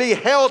 They've got to be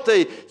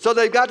healthy, so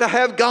they've got to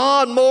have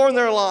God more in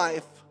their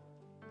life.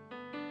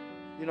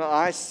 You know,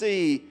 I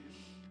see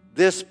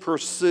this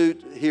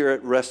pursuit here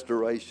at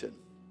Restoration.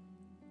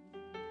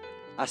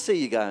 I see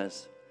you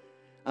guys.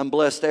 I'm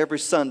blessed every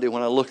Sunday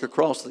when I look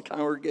across the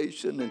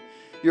congregation and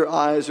your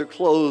eyes are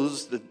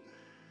closed and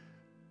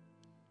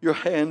your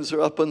hands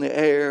are up in the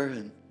air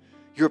and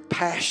you're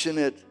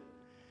passionate.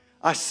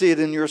 I see it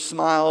in your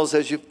smiles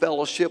as you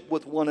fellowship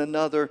with one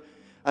another.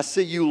 I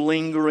see you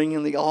lingering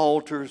in the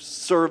altar,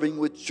 serving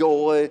with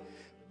joy,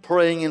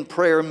 praying in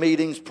prayer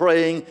meetings,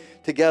 praying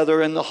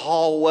together in the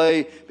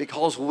hallway,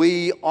 because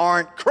we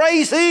aren't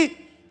crazy.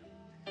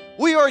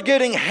 We are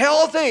getting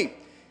healthy.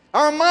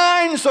 Our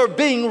minds are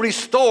being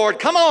restored.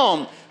 Come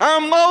on.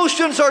 Our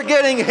emotions are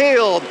getting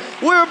healed.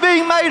 We're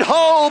being made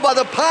whole by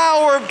the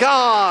power of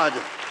God.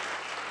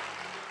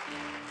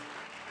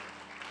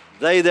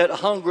 They that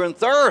hunger and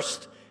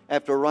thirst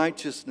after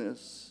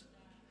righteousness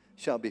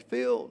shall be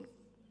filled.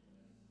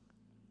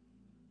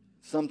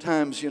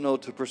 Sometimes, you know,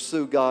 to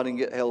pursue God and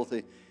get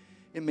healthy,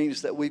 it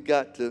means that we've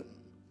got to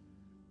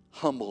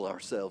humble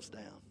ourselves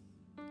down.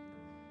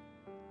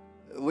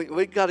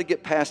 We've got to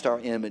get past our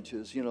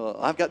images. You know,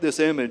 I've got this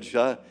image.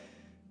 I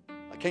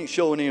can't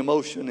show any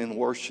emotion in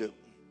worship.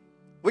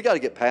 We've got to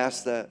get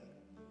past that.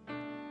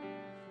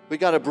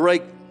 We've got to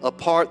break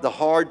apart the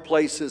hard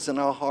places in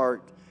our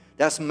heart.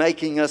 That's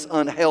making us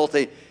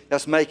unhealthy.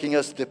 That's making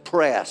us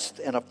depressed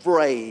and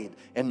afraid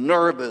and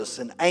nervous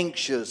and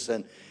anxious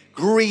and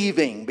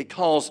grieving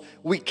because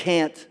we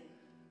can't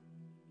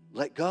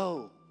let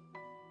go.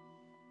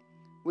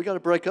 We got to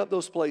break up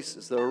those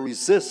places that are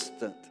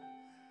resistant.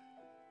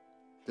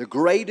 The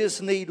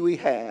greatest need we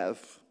have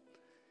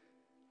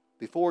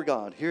before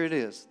God, here it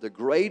is. The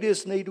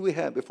greatest need we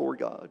have before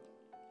God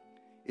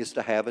is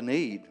to have a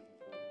need.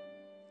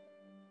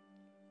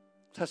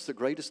 That's the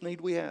greatest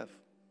need we have.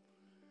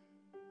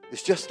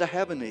 It's just to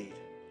have a need.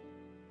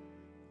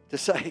 To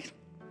say,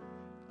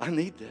 I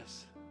need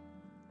this.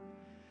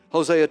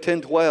 Hosea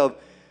 10:12,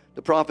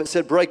 the prophet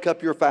said, break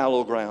up your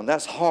fallow ground.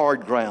 That's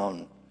hard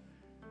ground.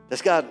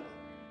 That's got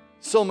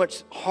so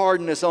much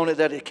hardness on it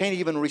that it can't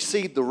even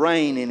receive the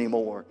rain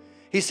anymore.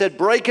 He said,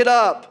 break it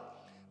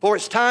up, for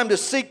it's time to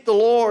seek the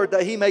Lord,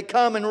 that he may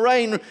come and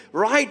rain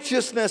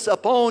righteousness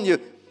upon you.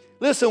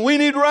 Listen, we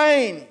need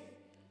rain.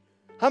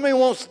 How many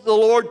wants the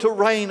Lord to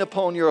rain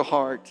upon your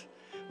heart?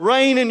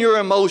 Rain in your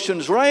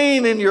emotions,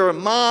 rain in your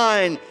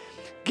mind.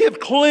 Give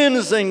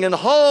cleansing and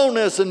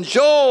wholeness and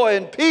joy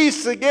and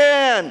peace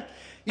again.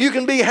 You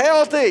can be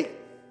healthy.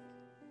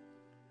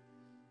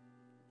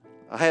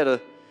 I had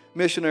a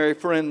missionary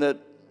friend that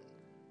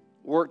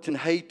worked in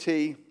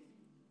Haiti.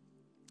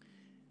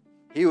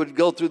 He would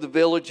go through the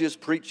villages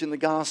preaching the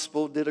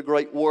gospel, did a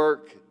great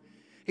work.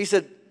 He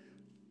said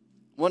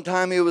one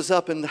time he was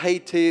up in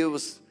Haiti, it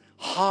was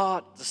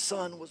hot, the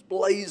sun was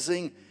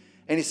blazing,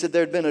 and he said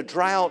there had been a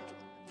drought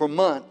for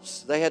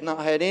months. They had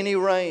not had any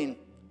rain.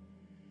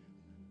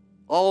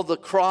 All the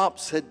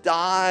crops had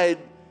died.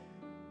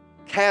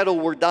 Cattle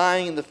were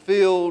dying in the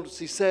fields,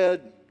 he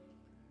said.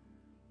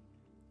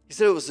 He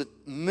said it was a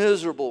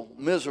miserable,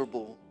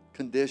 miserable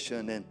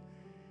condition. And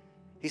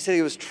he said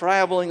he was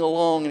traveling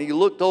along and he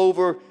looked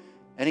over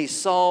and he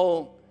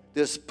saw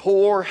this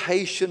poor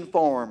Haitian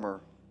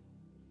farmer.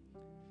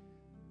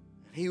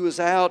 He was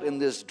out in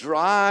this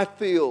dry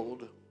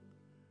field.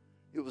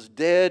 It was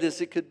dead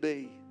as it could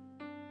be.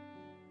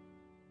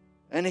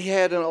 And he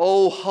had an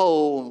old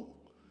hoe.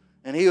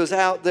 And he was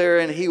out there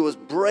and he was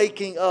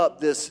breaking up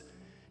this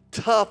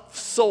tough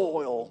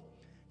soil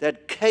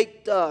that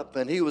caked up,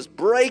 and he was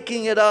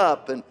breaking it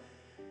up, and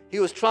he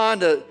was trying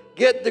to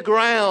get the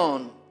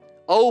ground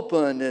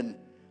open and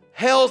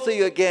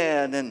healthy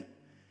again. And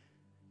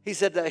he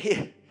said that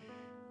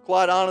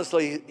quite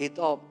honestly, he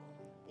thought,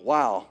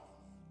 wow,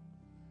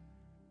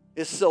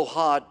 it's so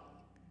hot.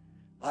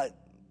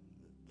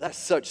 That's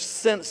such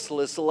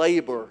senseless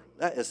labor.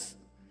 That is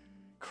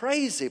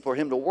crazy for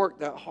him to work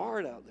that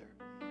hard out there.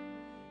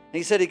 And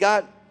he said he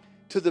got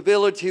to the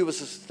village he was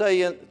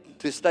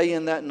to stay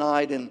in that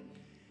night, and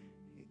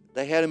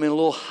they had him in a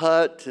little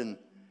hut, and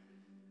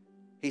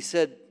he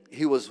said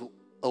he was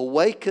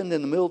awakened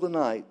in the middle of the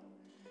night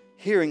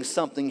hearing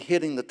something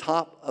hitting the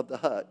top of the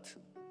hut.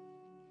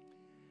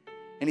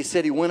 And he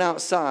said he went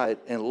outside,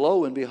 and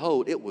lo and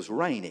behold, it was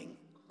raining.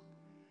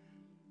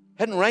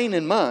 Hadn't rained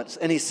in months,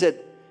 and he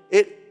said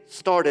it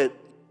started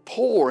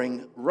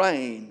pouring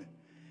rain.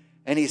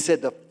 And he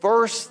said the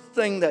first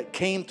thing that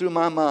came through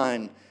my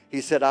mind,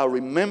 he said, I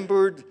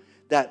remembered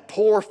that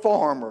poor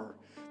farmer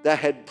that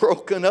had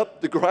broken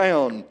up the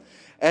ground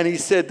And he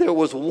said there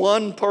was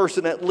one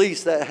person at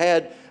least that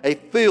had a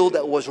field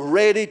that was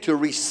ready to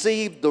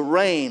receive the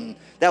rain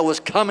that was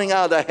coming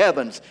out of the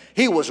heavens.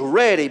 He was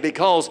ready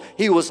because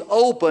he was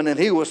open and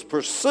he was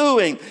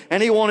pursuing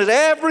and he wanted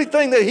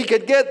everything that he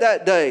could get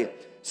that day.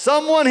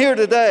 Someone here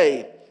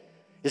today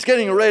is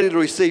getting ready to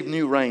receive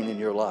new rain in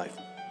your life.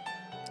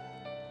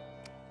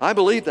 I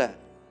believe that.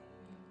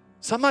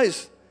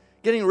 Somebody's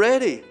getting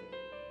ready.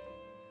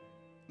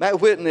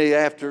 Matt Whitney,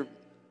 after,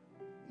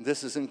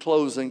 this is in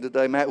closing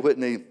today, Matt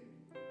Whitney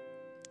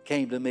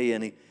came to me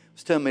and he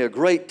was telling me a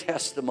great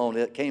testimony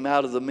that came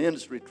out of the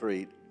men's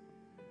retreat.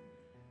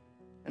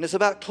 And it's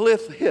about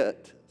Cliff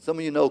Hitt. Some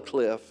of you know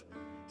Cliff.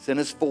 He's in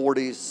his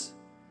 40s.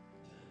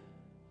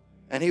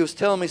 And he was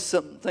telling me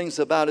some things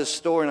about his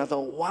story, and I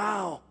thought,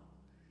 wow.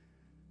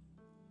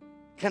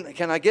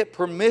 Can I get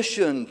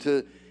permission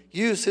to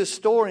use his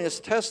story, his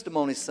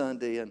testimony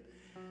Sunday? And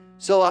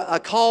so I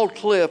called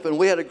Cliff, and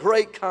we had a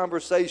great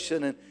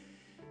conversation. And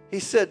he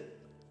said,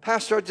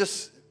 Pastor,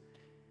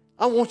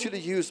 I want you to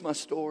use my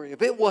story.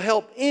 If it will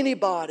help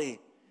anybody,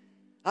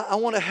 I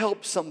want to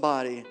help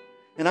somebody.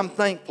 And I'm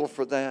thankful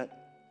for that.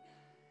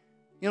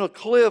 You know,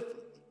 Cliff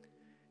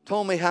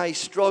told me how he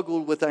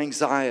struggled with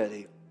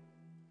anxiety.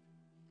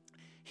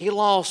 He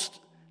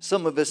lost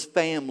some of his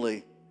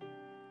family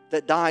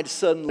that died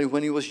suddenly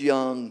when he was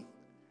young.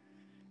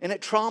 And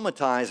it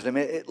traumatized him.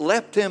 It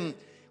left him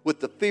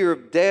with the fear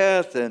of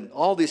death and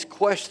all these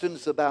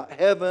questions about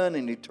heaven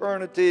and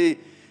eternity.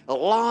 A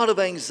lot of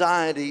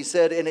anxiety, he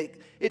said, and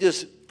it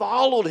just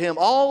followed him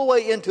all the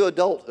way into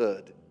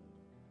adulthood.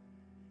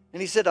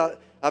 And he said,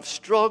 I've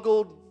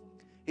struggled.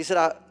 He said,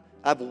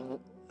 I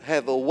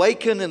have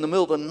awakened in the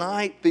middle of the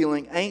night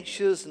feeling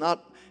anxious,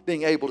 not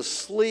being able to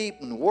sleep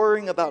and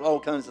worrying about all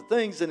kinds of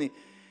things. And he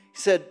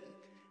said,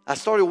 I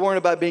started worrying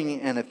about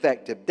being an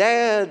effective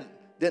dad,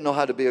 didn't know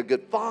how to be a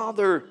good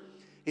father.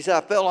 He said,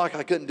 I felt like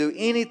I couldn't do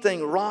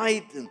anything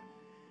right, and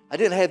I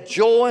didn't have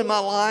joy in my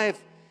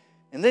life.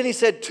 And then he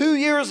said, 2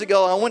 years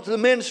ago, I went to the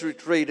men's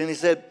retreat, and he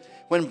said,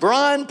 when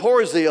Brian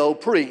Porzio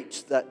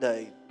preached that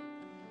day,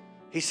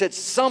 he said,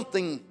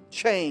 something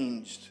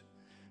changed.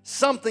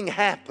 Something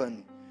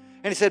happened.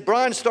 And he said,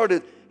 Brian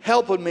started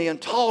helping me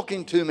and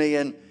talking to me.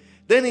 And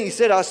then he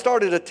said, I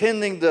started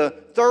attending the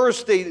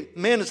Thursday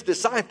men's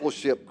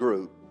discipleship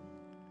group.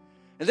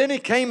 And then he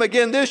came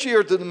again this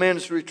year to the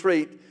men's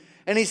retreat.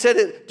 And he said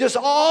it just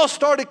all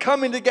started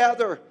coming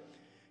together.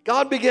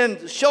 God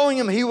began showing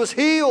him he was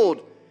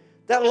healed,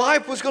 that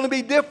life was going to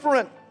be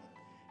different.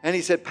 And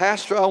he said,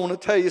 Pastor, I want to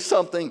tell you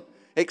something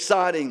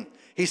exciting.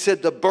 He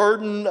said, the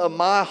burden of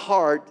my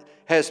heart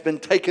has been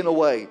taken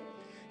away.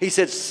 He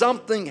said,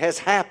 something has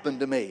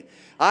happened to me.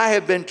 I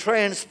have been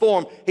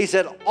transformed. He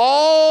said,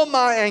 all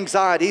my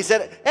anxiety, he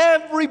said,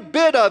 every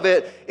bit of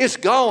it is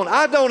gone.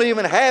 I don't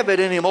even have it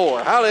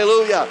anymore.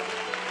 Hallelujah.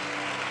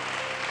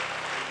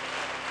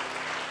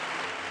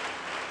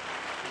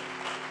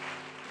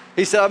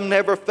 He said, I've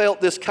never felt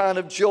this kind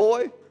of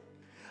joy.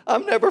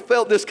 I've never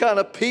felt this kind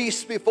of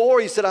peace before.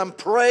 He said, I'm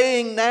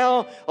praying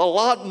now a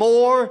lot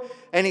more.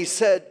 And he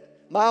said,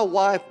 my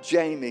wife,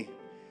 Jamie,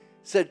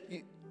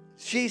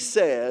 she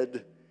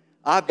said,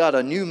 I've got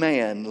a new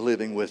man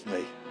living with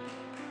me.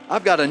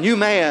 I've got a new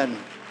man.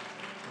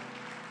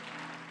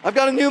 I've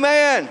got a new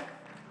man.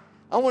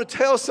 I want to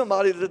tell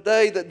somebody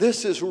today that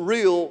this is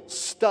real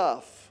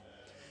stuff.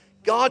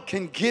 God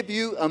can give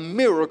you a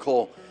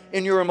miracle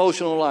in your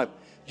emotional life.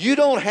 You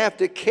don't have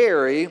to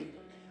carry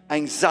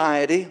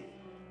anxiety,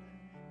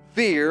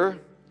 fear,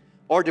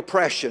 or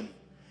depression.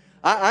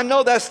 I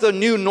know that's the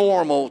new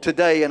normal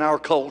today in our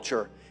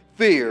culture.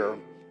 Fear,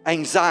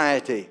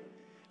 anxiety,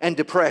 and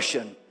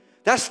depression.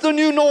 That's the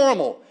new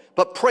normal.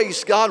 But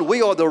praise God,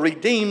 we are the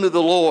redeemed of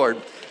the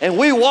Lord. And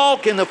we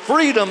walk in the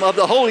freedom of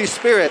the Holy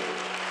Spirit.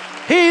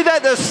 He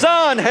that the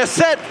Son has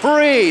set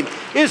free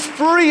is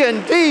free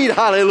indeed.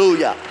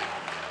 Hallelujah.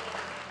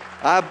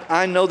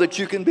 I know that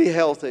you can be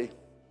healthy.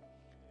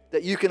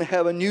 That you can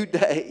have a new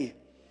day.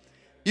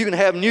 You can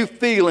have new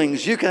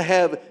feelings. You can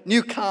have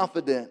new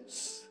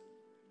confidence.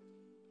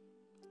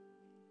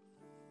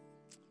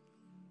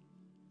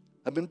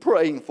 I've been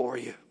praying for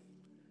you.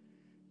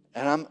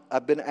 And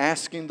I've been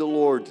asking the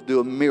Lord to do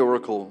a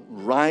miracle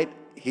right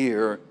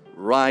here,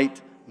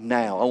 right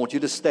now. I want you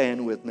to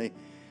stand with me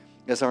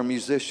as our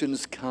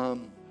musicians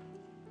come.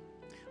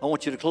 I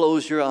want you to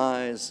close your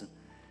eyes,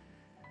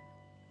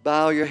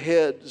 bow your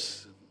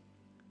heads.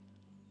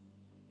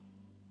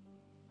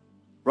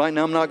 Right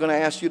now, I'm not going to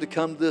ask you to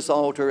come to this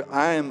altar.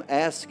 I am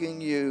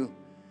asking you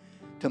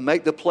to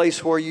make the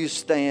place where you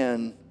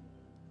stand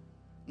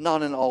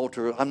not an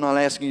altar. I'm not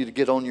asking you to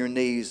get on your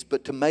knees,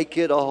 but to make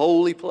it a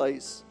holy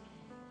place.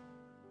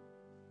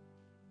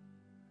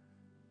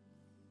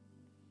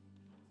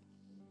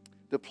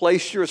 The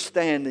place you're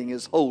standing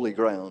is holy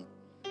ground.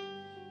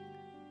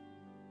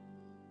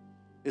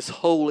 It's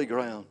holy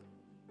ground.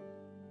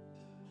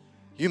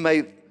 You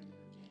may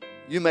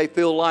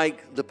feel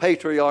like the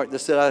patriarch that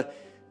said, I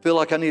feel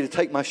like I need to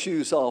take my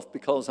shoes off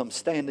because I'm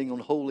standing on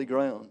holy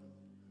ground.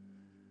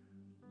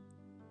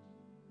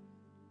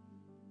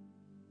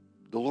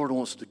 The Lord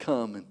wants to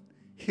come and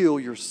heal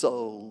your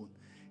soul,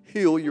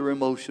 heal your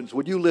emotions.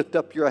 Would you lift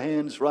up your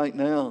hands right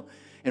now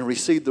and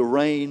receive the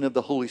rain of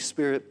the Holy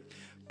Spirit?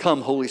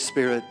 Come, Holy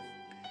Spirit.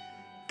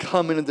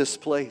 Come into this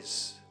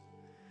place.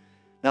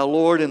 Now,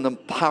 Lord, in the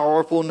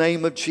powerful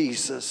name of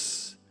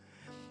Jesus,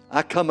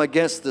 I come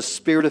against the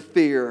spirit of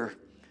fear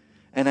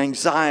and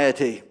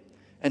anxiety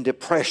and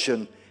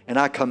depression, and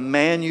I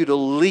command you to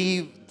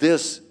leave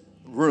this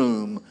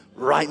room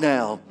right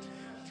now.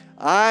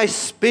 I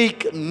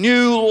speak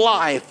new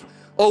life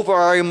over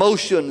our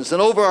emotions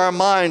and over our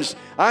minds.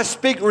 I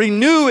speak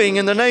renewing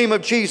in the name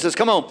of Jesus.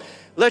 Come on,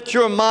 let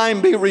your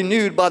mind be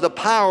renewed by the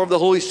power of the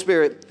Holy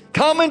Spirit.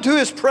 Come into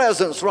His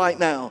presence right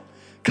now.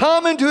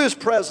 Come into His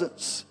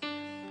presence.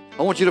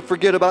 I want you to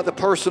forget about the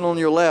person on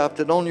your left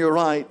and on your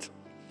right.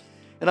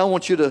 And I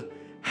want you to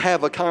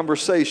have a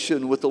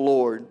conversation with the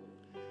Lord.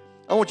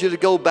 I want you to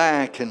go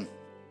back and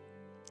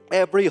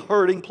every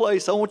hurting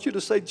place, I want you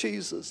to say,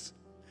 Jesus,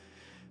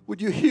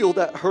 would you heal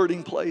that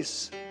hurting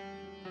place?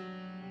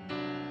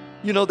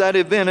 You know, that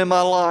event in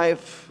my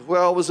life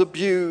where I was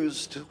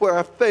abused, where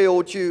I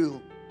failed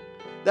you.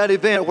 That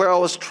event where I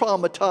was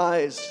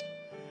traumatized.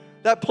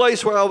 That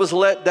place where I was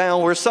let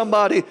down, where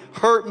somebody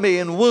hurt me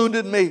and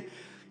wounded me.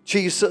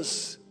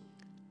 Jesus,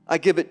 I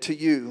give it to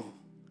you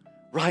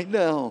right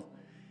now.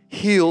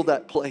 Heal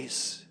that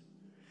place.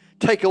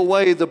 Take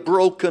away the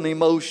broken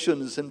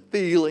emotions and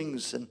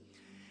feelings and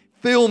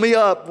fill me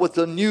up with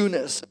the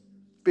newness of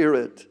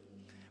Spirit.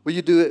 Will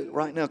you do it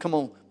right now? Come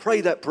on,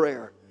 pray that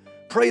prayer.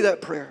 Pray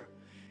that prayer.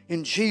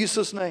 In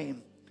Jesus'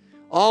 name,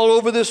 all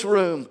over this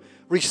room,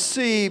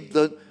 receive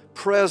the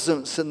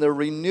presence and the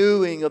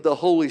renewing of the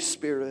Holy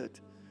Spirit.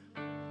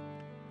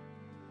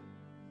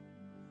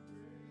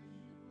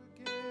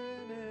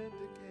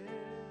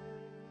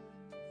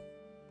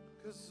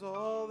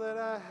 All that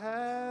I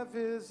have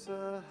is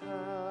a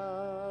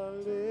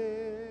hallelujah,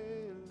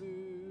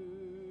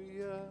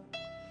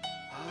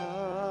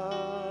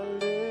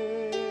 hallelujah.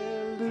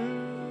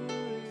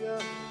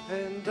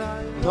 And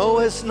I know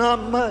it's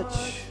not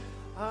much.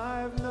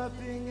 I've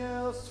nothing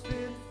else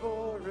fit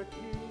for a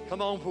king.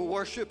 Come on,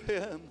 worship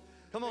Him.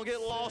 Come on, get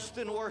lost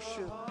in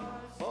worship.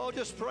 Oh,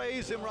 just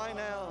praise Him right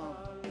now.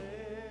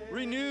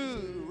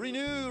 Renew,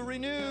 renew,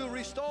 renew,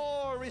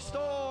 restore,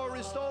 restore,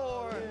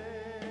 restore.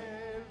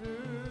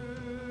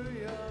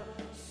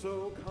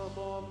 So come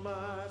on,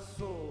 my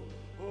soul,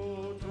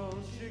 oh,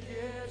 don't you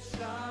get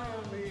shy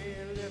of me.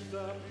 Lift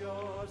up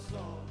your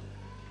song,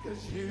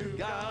 'cause you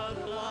got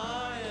a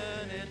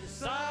lion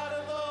inside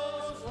of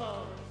those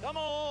lungs. Come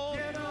on,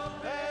 get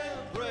up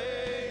and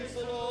praise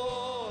the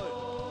Lord.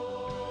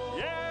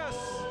 Yes,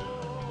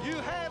 you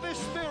have His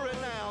Spirit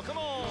now. Come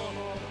on. Come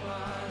on,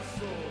 my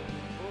soul,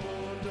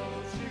 oh,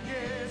 don't you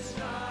get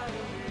shy of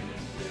me.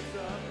 Lift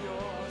up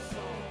your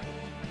song,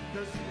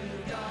 'cause you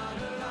got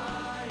a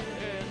lion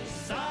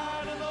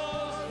inside of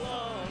those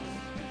lungs.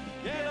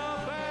 Get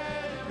up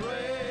and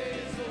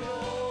praise the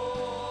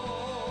Lord.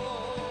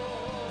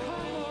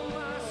 Come on,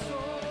 my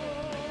soul.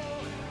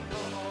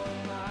 Come on,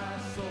 my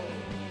soul.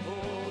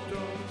 Oh,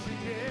 don't you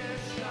get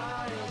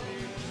shy of me.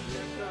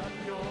 Lift up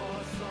your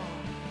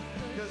song,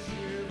 'cause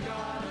you've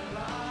got a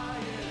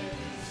lion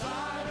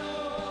inside of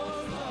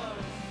those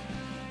lungs.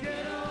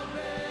 Get up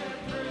and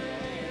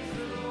praise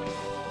the Lord.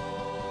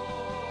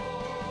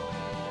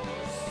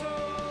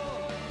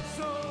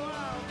 So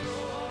I'll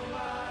throw up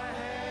my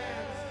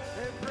hands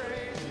and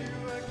praise you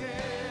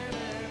again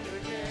and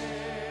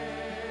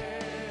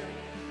again.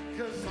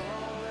 'Cause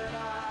all that I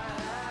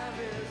have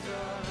is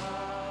a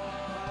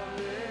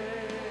hallelujah,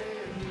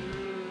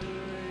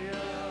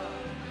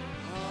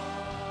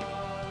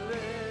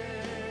 hallelujah.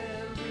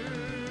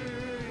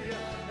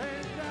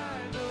 And I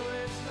know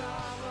it's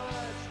not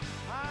much,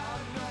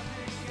 I've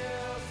nothing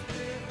else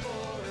fit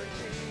for a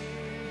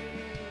king,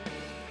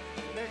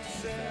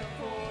 except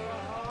for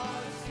a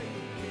heart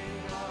singing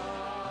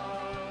hallelujah,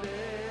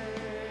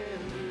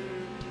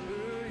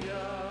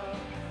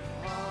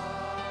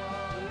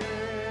 hallelujah.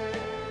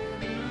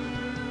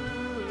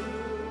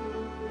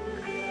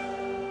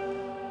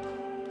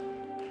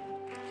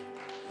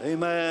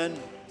 Amen.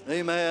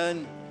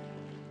 Amen.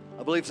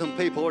 I believe some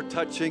people are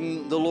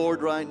touching the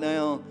Lord right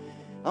now.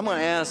 I'm going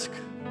to ask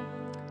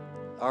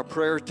our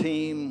prayer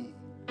team,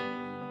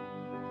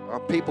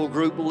 our people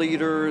group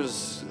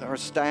leaders, our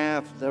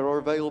staff that are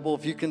available,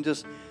 if you can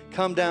just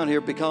come down here,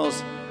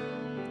 because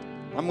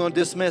I'm going to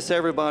dismiss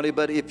everybody.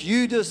 But if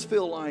you just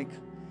feel like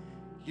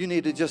you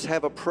need to just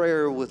have a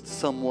prayer with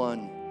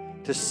someone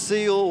to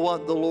seal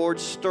what the Lord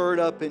stirred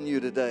up in you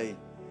today,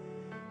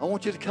 I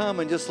want you to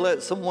come and just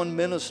let someone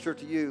minister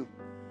to you.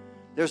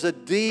 There's a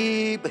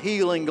deep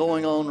healing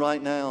going on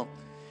right now.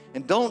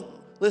 And don't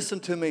listen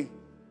to me.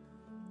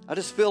 I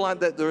just feel like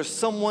that there's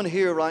someone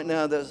here right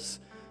now that's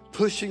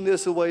pushing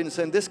this away and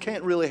saying, this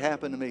can't really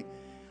happen to me.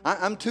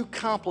 I'm too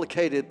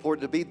complicated for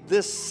it to be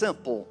this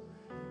simple.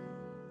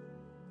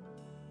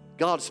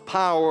 God's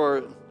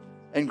power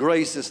and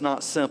grace is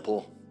not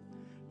simple,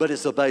 but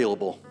it's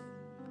available.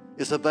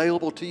 It's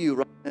available to you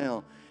right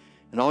now.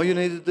 And all you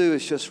need to do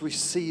is just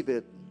receive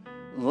it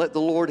and let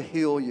the Lord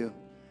heal you.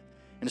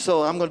 And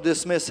so I'm going to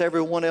dismiss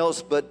everyone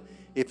else, but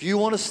if you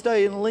want to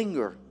stay and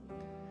linger,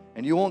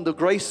 and you want the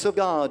grace of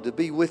God to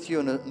be with you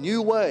in a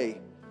new way,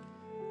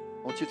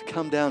 I want you to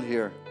come down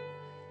here.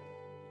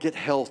 Get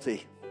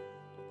healthy.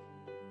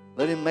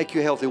 Let Him make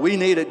you healthy. We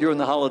need it during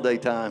the holiday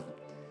time.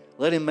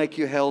 Let Him make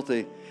you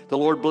healthy. The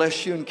Lord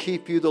bless you and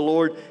keep you. The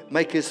Lord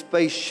make His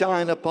face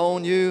shine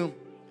upon you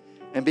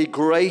and be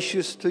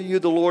gracious to you.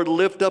 The Lord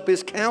lift up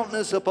His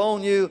countenance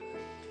upon you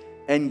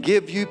and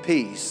give you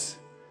peace.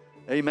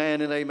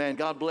 Amen and amen.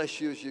 God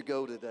bless you as you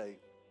go today.